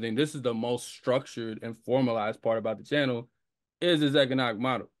say the only thing. This is the most structured and formalized part about the channel is this economic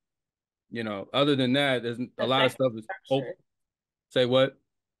model. You know, other than that, there's a lot of stuff. Say what?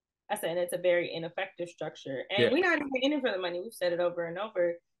 I said it's a very ineffective structure, and we're not even in it for the money. We've said it over and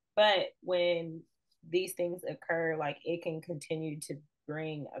over. But when these things occur, like it can continue to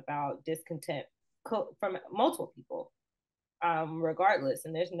bring about discontent from multiple people, regardless.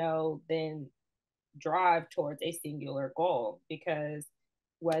 And there's no then drive towards a singular goal, because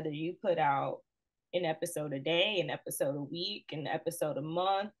whether you put out an episode a day, an episode a week, an episode a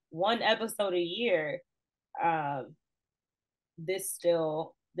month, one episode a year, this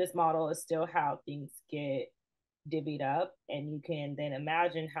model is still how things get divvied up. And you can then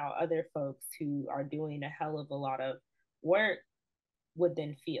imagine how other folks who are doing a hell of a lot of work would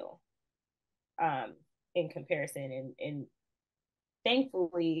then feel in comparison. And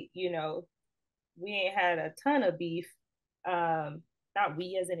thankfully, you know, we ain't had a ton of beef. Not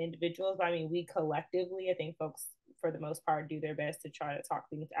we as an individuals, but I mean, we collectively, I think folks for the most part do their best to try to talk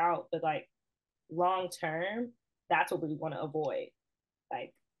things out. But like long term, that's what we want to avoid.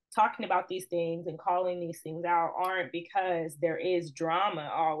 Like talking about these things and calling these things out aren't because there is drama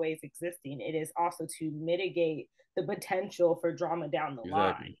always existing. It is also to mitigate the potential for drama down the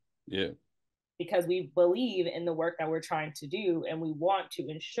line. Yeah. Because we believe in the work that we're trying to do, and we want to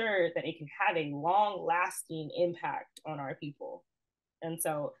ensure that it can have a long lasting impact on our people. And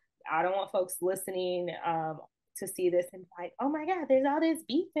so I don't want folks listening to see this and like, oh my God, there's all this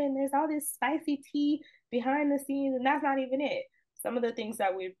beef and there's all this spicy tea behind the scenes. And that's not even it. Some of the things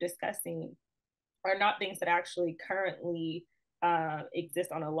that we're discussing are not things that actually currently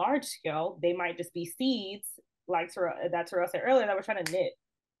exist on a large scale. They might just be seeds, like Terrell said earlier, that we're trying to knit,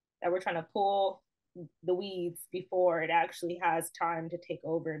 that we're trying to pull the weeds before it actually has time to take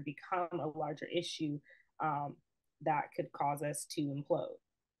over and become a larger issue that could cause us to implode.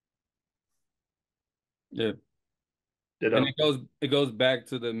 Yeah. And it goes back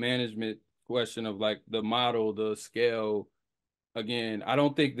to the management question of like the model, the scale. Again, I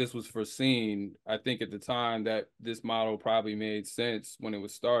don't think this was foreseen. I think at the time that this model probably made sense when it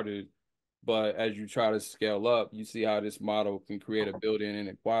was started. But as you try to scale up, you see how this model can create a built-in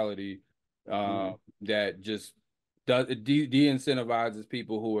inequality that just de-incentivizes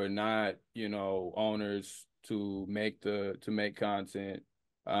people who are not, you know, owners to make content,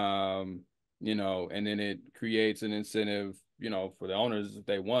 you know, and then it creates an incentive, you know, for the owners if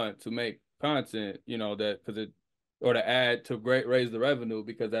they want to make content, you know, that because it or to add to raise the revenue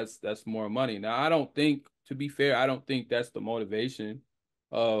because that's more money. Now, I don't think, to be fair, I don't think that's the motivation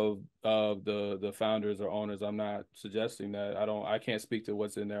of the founders or owners. I'm not suggesting that. I can't speak to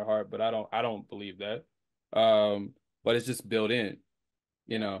what's in their heart, but I don't believe that. But it's just built in,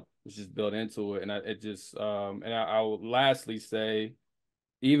 you know, it's just built into it. And I will lastly say,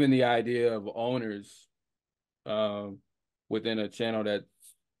 even the idea of owners within a channel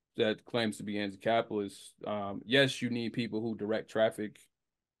that claims to be anti-capitalist, yes, you need people who direct traffic.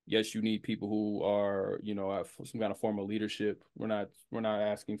 Yes, you need people who are, you know, have some kind of form of leadership. We're not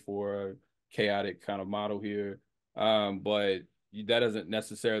asking for a chaotic kind of model here, but that doesn't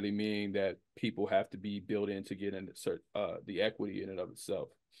necessarily mean that people have to be built in to get into the equity in and of itself.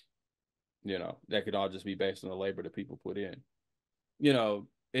 You know, that could all just be based on the labor that people put in. You know,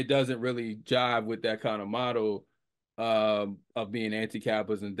 it doesn't really jive with that kind of model of being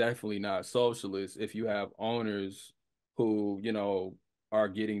anti-capitalist and definitely not socialist if you have owners who, you know, are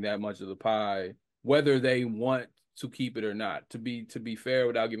getting that much of the pie, whether they want to keep it or not. To be fair,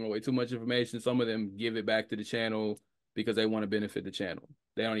 without giving away too much information, some of them give it back to the channel because they want to benefit the channel.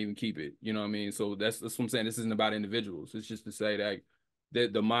 They don't even keep it. You know what I mean? So that's what I'm saying. This isn't about individuals. It's just to say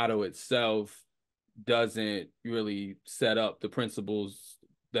that the model itself doesn't really set up the principles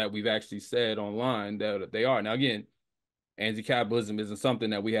that we've actually said online that they are. Now, again, anti-capitalism isn't something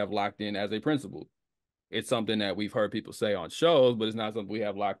that we have locked in as a principle. It's something that we've heard people say on shows, but it's not something we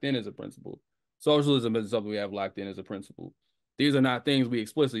have locked in as a principle. Socialism isn't something we have locked in as a principle. These are not things we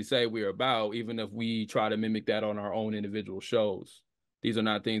explicitly say we're about, even if we try to mimic that on our own individual shows. These are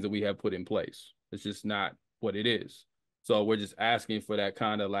not things that we have put in place. It's just not what it is. So we're just asking for that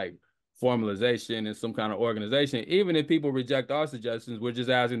kind of like formalization and some kind of organization. Even if people reject our suggestions, we're just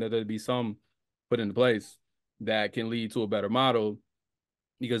asking that there be some put into place that can lead to a better model,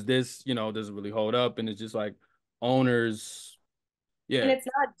 because this, doesn't really hold up, and it's just like owners. Yeah. And it's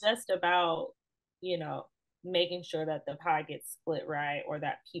not just about, making sure that the pie gets split right or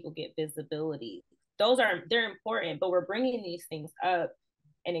that people get visibility. They're important, but we're bringing these things up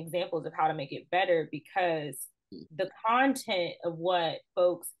and examples of how to make it better, because the content of what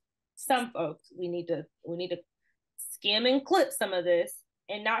some folks, we need to skim and clip some of this,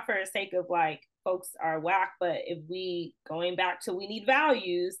 and not for the sake of like folks are whack, but if we going back to we need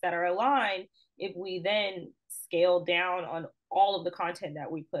values that are aligned, if we then scale down on all of the content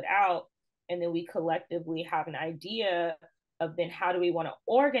that we put out, and then we collectively have an idea of then how do we want to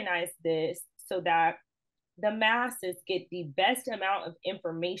organize this so that the masses get the best amount of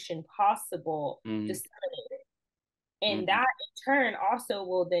information possible disseminated. And that in turn also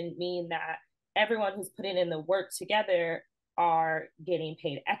will then mean that everyone who's putting in the work together are getting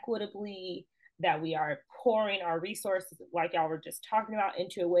paid equitably, that we are pouring our resources, like y'all were just talking about,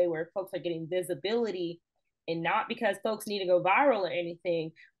 into a way where folks are getting visibility, and not because folks need to go viral or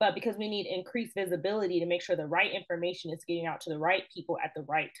anything, but because we need increased visibility to make sure the right information is getting out to the right people at the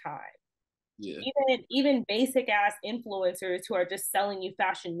right time. Yeah. Even basic ass influencers who are just selling you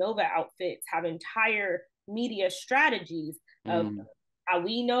Fashion Nova outfits have entire media strategies of how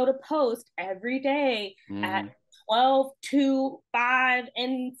we know to post every day at 12, 2, 5,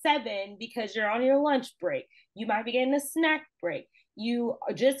 and 7 because you're on your lunch break. You might be getting a snack break. You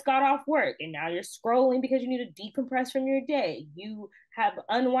just got off work and now you're scrolling because you need to decompress from your day. You have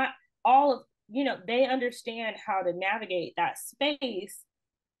unwound all of, they understand how to navigate that space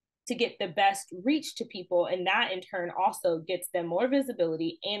to get the best reach to people. And that in turn also gets them more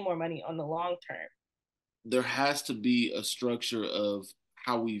visibility and more money on the long term. There has to be a structure of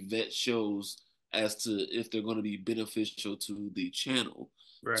how we vet shows as to if they're going to be beneficial to the channel.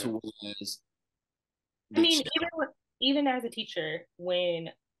 Right. To whereas even as a teacher, when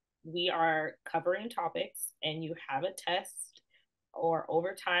we are covering topics and you have a test or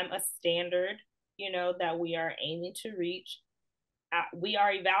over time a standard, that we are aiming to reach, we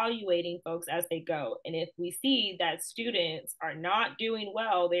are evaluating folks as they go. And if we see that students are not doing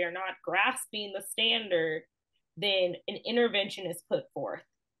well, they are not grasping the standard, then an intervention is put forth.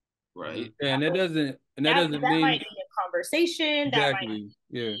 Right. And that doesn't mean that might be a conversation. Exactly.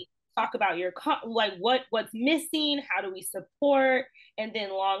 That might be talk about your like what's missing, how do we support, and then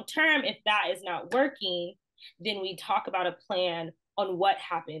long term, if that is not working, then we talk about a plan on what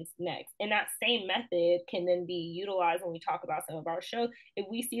happens next. And that same method can then be utilized when we talk about some of our shows. If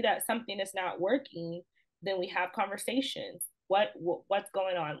we see that something is not working, then we have conversations. What's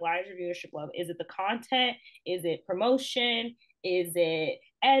going on? Why is your viewership low? Is it the content? Is it promotion? Is it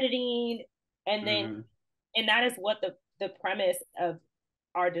editing? And then and that is what the premise of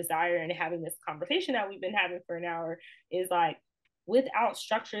our desire and having this conversation that we've been having for an hour is like, without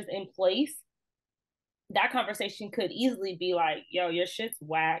structures in place, that conversation could easily be like, yo, your shit's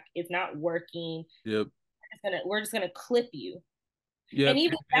whack, it's not working. Yep. We're just gonna clip you. Yep. And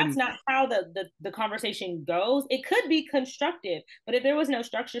even if that's not how the conversation goes, it could be constructive. But if there was no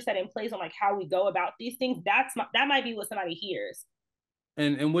structure set in place on like how we go about these things, that might be what somebody hears.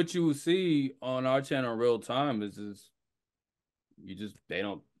 And what you see on our channel in real time is this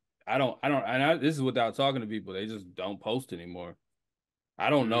is without talking to people. They just don't post anymore. I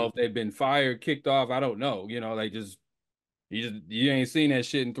don't know if they've been fired, kicked off. I don't know. You ain't seen that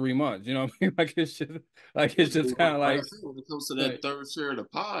shit in 3 months. You know what I mean? Like it's just kind of like when it comes to that third share of the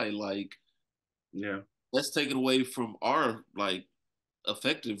pie, like that's taken away from our like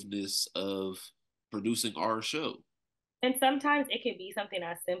effectiveness of producing our show. And sometimes it could be something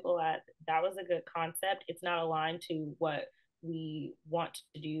as simple as that was a good concept. It's not aligned to what we want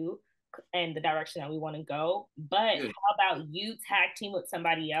to do and the direction that we want to go. But how about you tag team with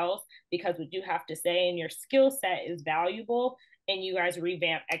somebody else, because we do have to say, and your skill set is valuable, and you guys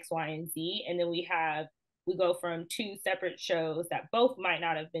revamp X, Y, and Z, and then we go from 2 separate shows that both might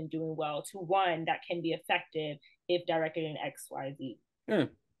not have been doing well to one that can be effective if directed in X, Y, Z. Yeah,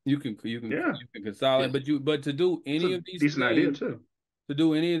 you can consolidate, but to do any of these decent idea too. To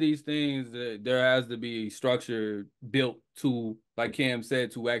do any of these things, there has to be structure built to, like Cam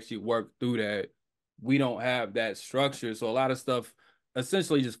said, to actually work through that. We don't have that structure, so a lot of stuff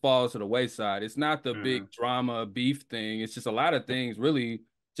essentially just falls to the wayside. It's not the big drama beef thing. It's just a lot of things really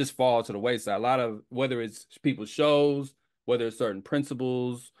just fall to the wayside. A lot of, whether it's people's shows, whether it's certain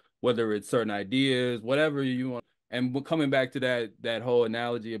principles, whether it's certain ideas, whatever you want. And coming back to that whole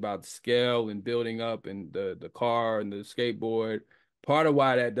analogy about scale and building up and the car and the skateboard, part of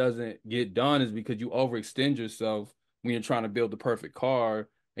why that doesn't get done is because you overextend yourself when you're trying to build the perfect car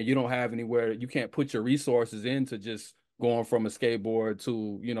and you don't have anywhere, you can't put your resources into just going from a skateboard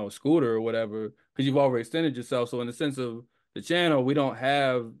to, you know, scooter or whatever, because you've overextended yourself. So in the sense of the channel, we don't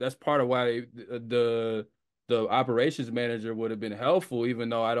have, that's part of why the operations manager would have been helpful, even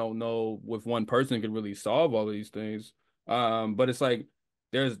though I don't know if one person could really solve all of these things. But it's like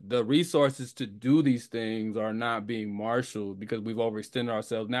there's the resources to do these things are not being marshaled because we've overextended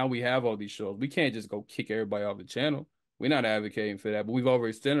ourselves. Now we have all these shows. We can't just go kick everybody off the channel. We're not advocating for that, but we've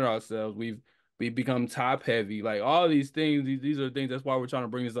overextended ourselves. We've become top heavy. Like all these things, these are things. That's why we're trying to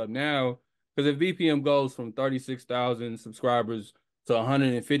bring this up now. Because if BPM goes from 36,000 subscribers to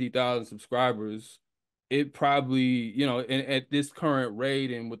 150,000 subscribers, it probably, you know, and at this current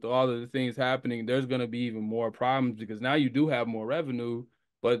rate and with all of the things happening, there's going to be even more problems because now you do have more revenue,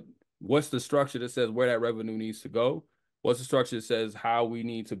 but what's the structure that says where that revenue needs to go? What's the structure that says how we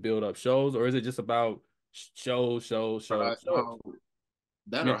need to build up shows? Or is it just about shows? That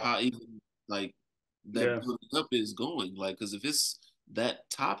Yeah. or how even like that building up is going. Like, because if it's that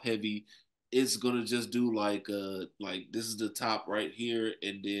top heavy, it's gonna just do like this is the top right here,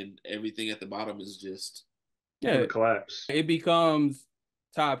 and then everything at the bottom is just the collapse. It becomes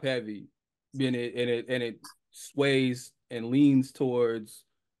top heavy, and it sways and leans towards,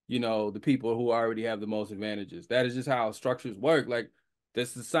 you know, the people who already have the most advantages. That is just how structures work. Like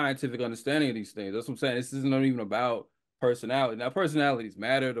that's the scientific understanding of these things. That's what I'm saying. This isn't even about personality. Now, personalities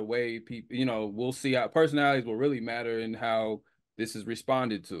matter. The way people, you know, we'll see how personalities will really matter in how this is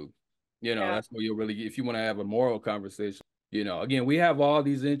responded to. You know, that's where you'll really, if you want to have a moral conversation. You know, again, we have all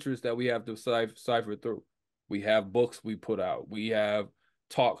these interests that we have to cipher through. We have books we put out. We have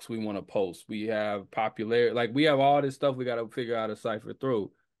talks we want to post. We have popularity. Like we have all this stuff we got to figure out to cipher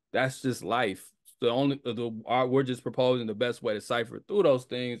through. That's just life. We're just proposing the best way to cipher through those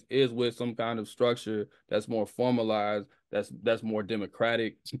things is with some kind of structure that's more formalized, that's more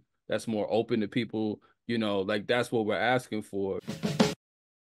democratic, that's more open to people. You know, like that's what we're asking for.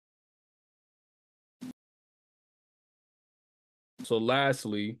 So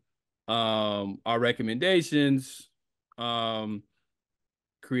lastly, our recommendations,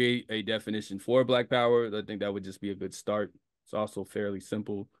 create a definition for Black Power. I think that would just be a good start. It's also fairly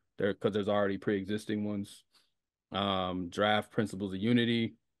simple there because there's already pre-existing ones. Draft principles of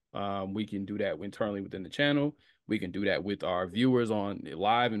unity. We can do that internally within the channel. We can do that with our viewers on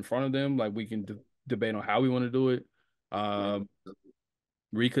live in front of them. Like we can debate on how we want to do it.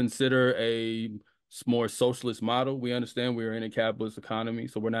 Reconsider a more socialist model. We understand we're in a capitalist economy,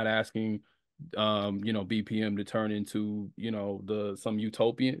 so we're not asking you know, BPM to turn into, you know, some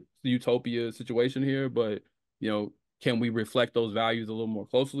utopia situation here, but you know, can we reflect those values a little more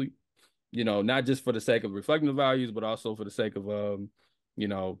closely? You know, not just for the sake of reflecting the values, but also for the sake of you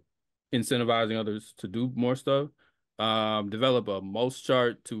know, incentivizing others to do more stuff. Develop a most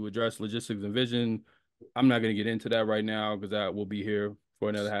chart to address logistics and vision. I'm not going to get into that right now because that will be here for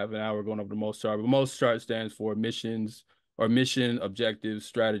another half an hour going over the most chart. But most chart stands for missions or mission objectives,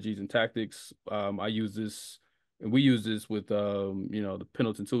 strategies, and tactics. I use this, and we use this with you know, the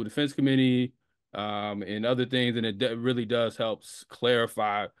Pendleton 2 Defense Committee and other things, and it really does help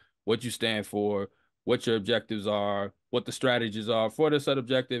clarify what you stand for, what your objectives are, what the strategies are for the set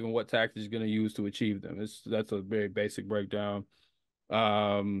objective, and what tactics you're going to use to achieve them. That's a very basic breakdown.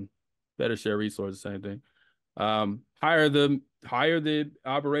 Better share resources, same thing. Hire the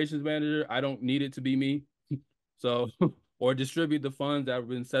operations manager. I don't need it to be me. So, or distribute the funds that have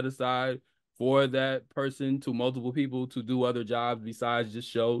been set aside for that person to multiple people to do other jobs besides just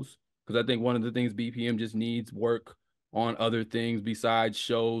shows. Because I think one of the things BPM just needs work on other things besides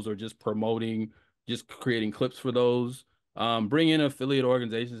shows or just promoting, just creating clips for those. Bring in affiliate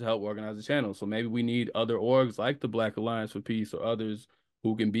organizations to help organize the channel. So maybe we need other orgs like the Black Alliance for Peace or others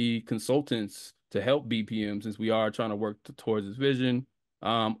who can be consultants to help BPM since we are trying to work towards this vision.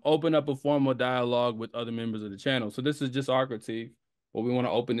 Open up a formal dialogue with other members of the channel. So this is just our critique, but we want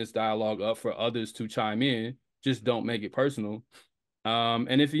to open this dialogue up for others to chime in. Just don't make it personal.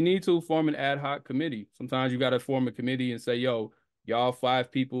 And if you need to, form an ad hoc committee. Sometimes you got to form a committee and say, yo, y'all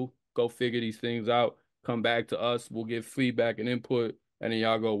 5 people, go figure these things out. Come back to us. We'll give feedback and input, and then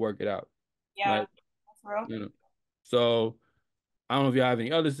y'all go work it out. Yeah, like, that's real. You know. So I don't know if y'all have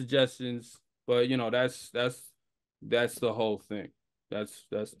any other suggestions, but you know, that's the whole thing. That's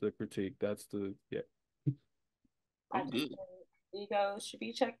the critique. That's the I think ego should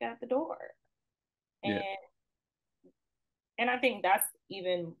be checked at the door. And I think that's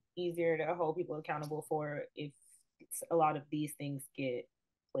even easier to hold people accountable for if a lot of these things get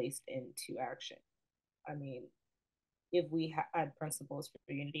placed into action. I mean, if we had principles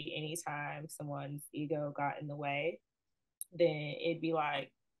for unity, anytime someone's ego got in the way, then it'd be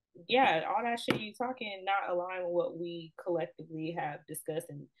like, yeah, all that shit you talking not align with what we collectively have discussed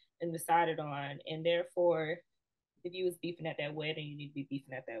and decided on. And therefore, if you was beefing at that wedding, you need to be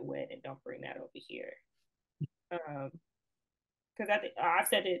beefing at that wedding. Don't bring that over here. Because I've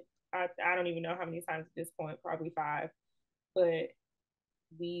said it, I don't even know how many times at this point, probably 5, but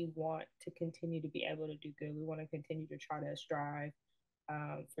we want to continue to be able to do good. We want to continue to try to strive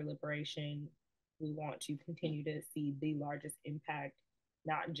for liberation. We want to continue to see the largest impact,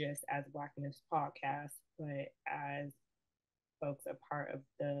 not just as Black Myths podcast, but as folks a part of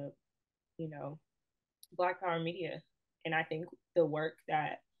the, Black Power Media. And I think the work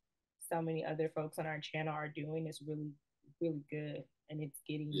that so many other folks on our channel are doing is really, really good, and it's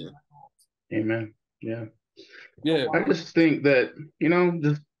getting Amen. Yeah. Yeah. I just think that,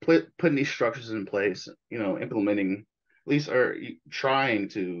 just putting these structures in place, implementing, at least, or trying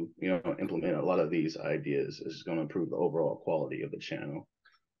to, implement a lot of these ideas is going to improve the overall quality of the channel.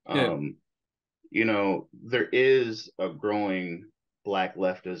 Yeah. There is a growing Black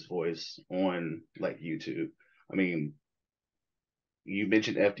leftist voice on like YouTube. I mean, you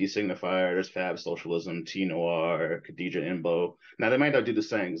mentioned FD Signifier, there's Fab Socialism, T Noir, Khadija Imbo. Now, they might not do the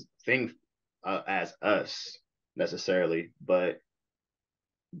same thing as us necessarily, but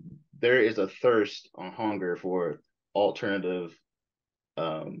there is a thirst on hunger for alternative,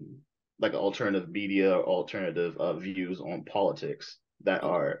 like alternative media, alternative views on politics that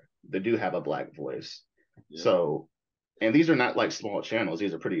do have a Black voice. Yeah. So, and these are not like small channels;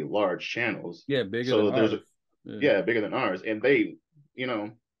 these are pretty large channels. Yeah, bigger than ours. Bigger than ours, and they,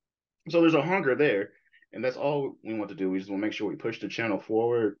 so there's a hunger there, and that's all we want to do. We just want to make sure we push the channel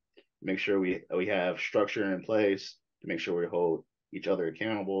forward, make sure we have structure in place to make sure we hold each other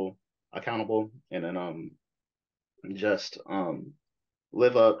accountable, and then just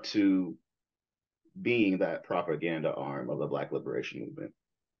live up to being that propaganda arm of the Black liberation movement.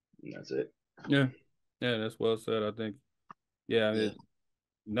 And that's it. Yeah, that's well said. I think,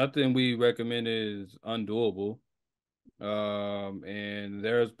 nothing we recommend is undoable. And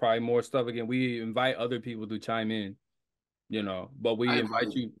there's probably more stuff. Again, we invite other people to chime in, but we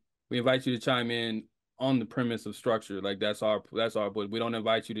invite you to chime in on the premise of structure. Like that's our but we don't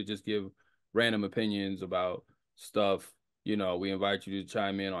invite you to just give random opinions about stuff. We invite you to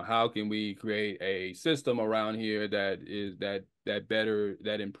chime in on how can we create a system around here that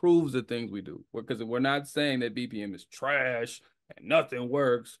improves the things we do. Because we're not saying that BPM is trash and nothing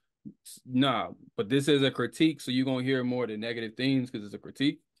works. Nah, but this is a critique, so you're gonna hear more of the negative things because it's a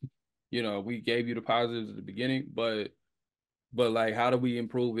critique. We gave you the positives at the beginning, but like, how do we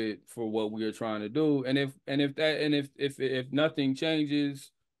improve it for what we are trying to do? And if nothing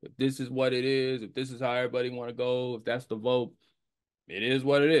changes, if this is what it is, if this is how everybody want to go, if that's the vote, it is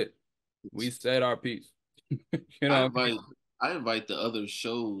what it is. We said our piece. I invite the other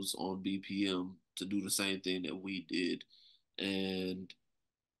shows on BPM to do the same thing that we did, and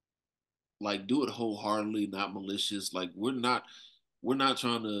like do it wholeheartedly, not malicious. Like we're not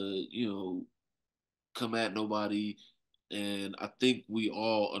trying to, come at nobody. And I think we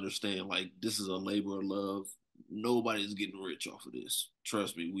all understand, like, this is a labor of love. Nobody's getting rich off of this.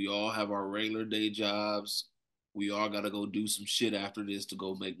 Trust me, we all have our regular day jobs. We all got to go do some shit after this to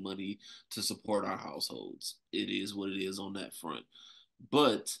go make money to support our households. It is what it is on that front.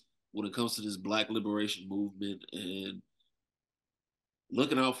 But when it comes to this Black liberation movement and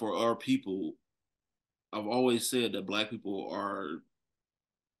looking out for our people, I've always said that Black people are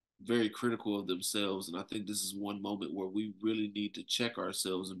very critical of themselves. And I think this is one moment where we really need to check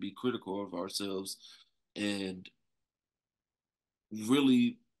ourselves and be critical of ourselves and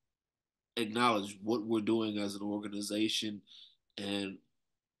really acknowledge what we're doing as an organization and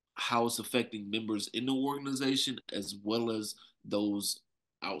how it's affecting members in the organization, as well as those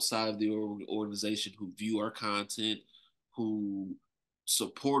outside of the organization who view our content, who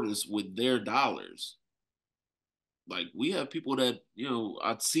support us with their dollars. Like, we have people that,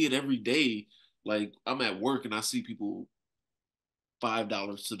 I see it every day. Like, I'm at work and I see people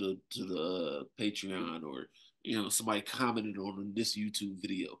 $5 to the Patreon, or somebody commented on this YouTube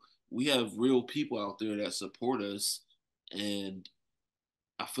video. We have real people out there that support us, and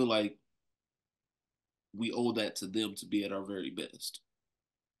I feel like we owe that to them to be at our very best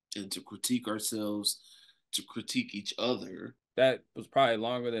and to critique ourselves, to critique each other. That was probably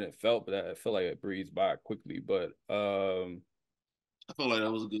longer than it felt, but I feel like it breezed by quickly. But I felt like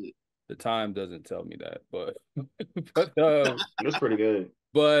that was good. The time doesn't tell me that, but that's pretty good.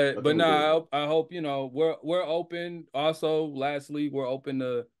 But nah, I hope we're open. Also, lastly, we're open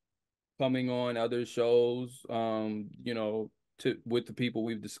to coming on other shows, you know, with the people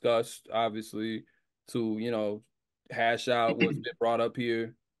we've discussed, obviously, to, you know, hash out what's been brought up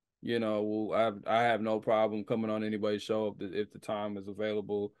here. You know, I have no problem coming on anybody's show if the time is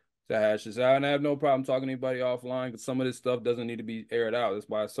available to hash this out. And I have no problem talking to anybody offline, because some of this stuff doesn't need to be aired out. That's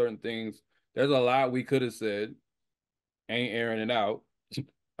why certain things, there's a lot we could have said, ain't airing it out.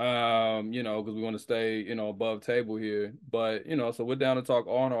 You know, because we want to stay, you know, above table here. But, you know, so we're down to talk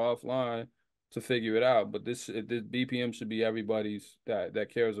on or offline to figure it out. But this BPM should be everybody's that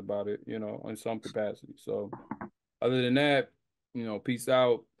cares about it, you know, in some capacity. So other than that, you know, peace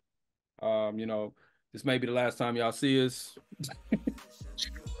out. You know, this may be the last time y'all see us. I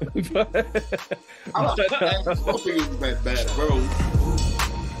don't think it was that bad, bro.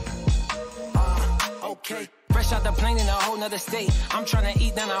 Okay, fresh out the plane in a whole nother state. I'm trying to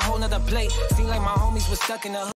eat down a whole nother plate. Seem like my homies was stuck in the hood.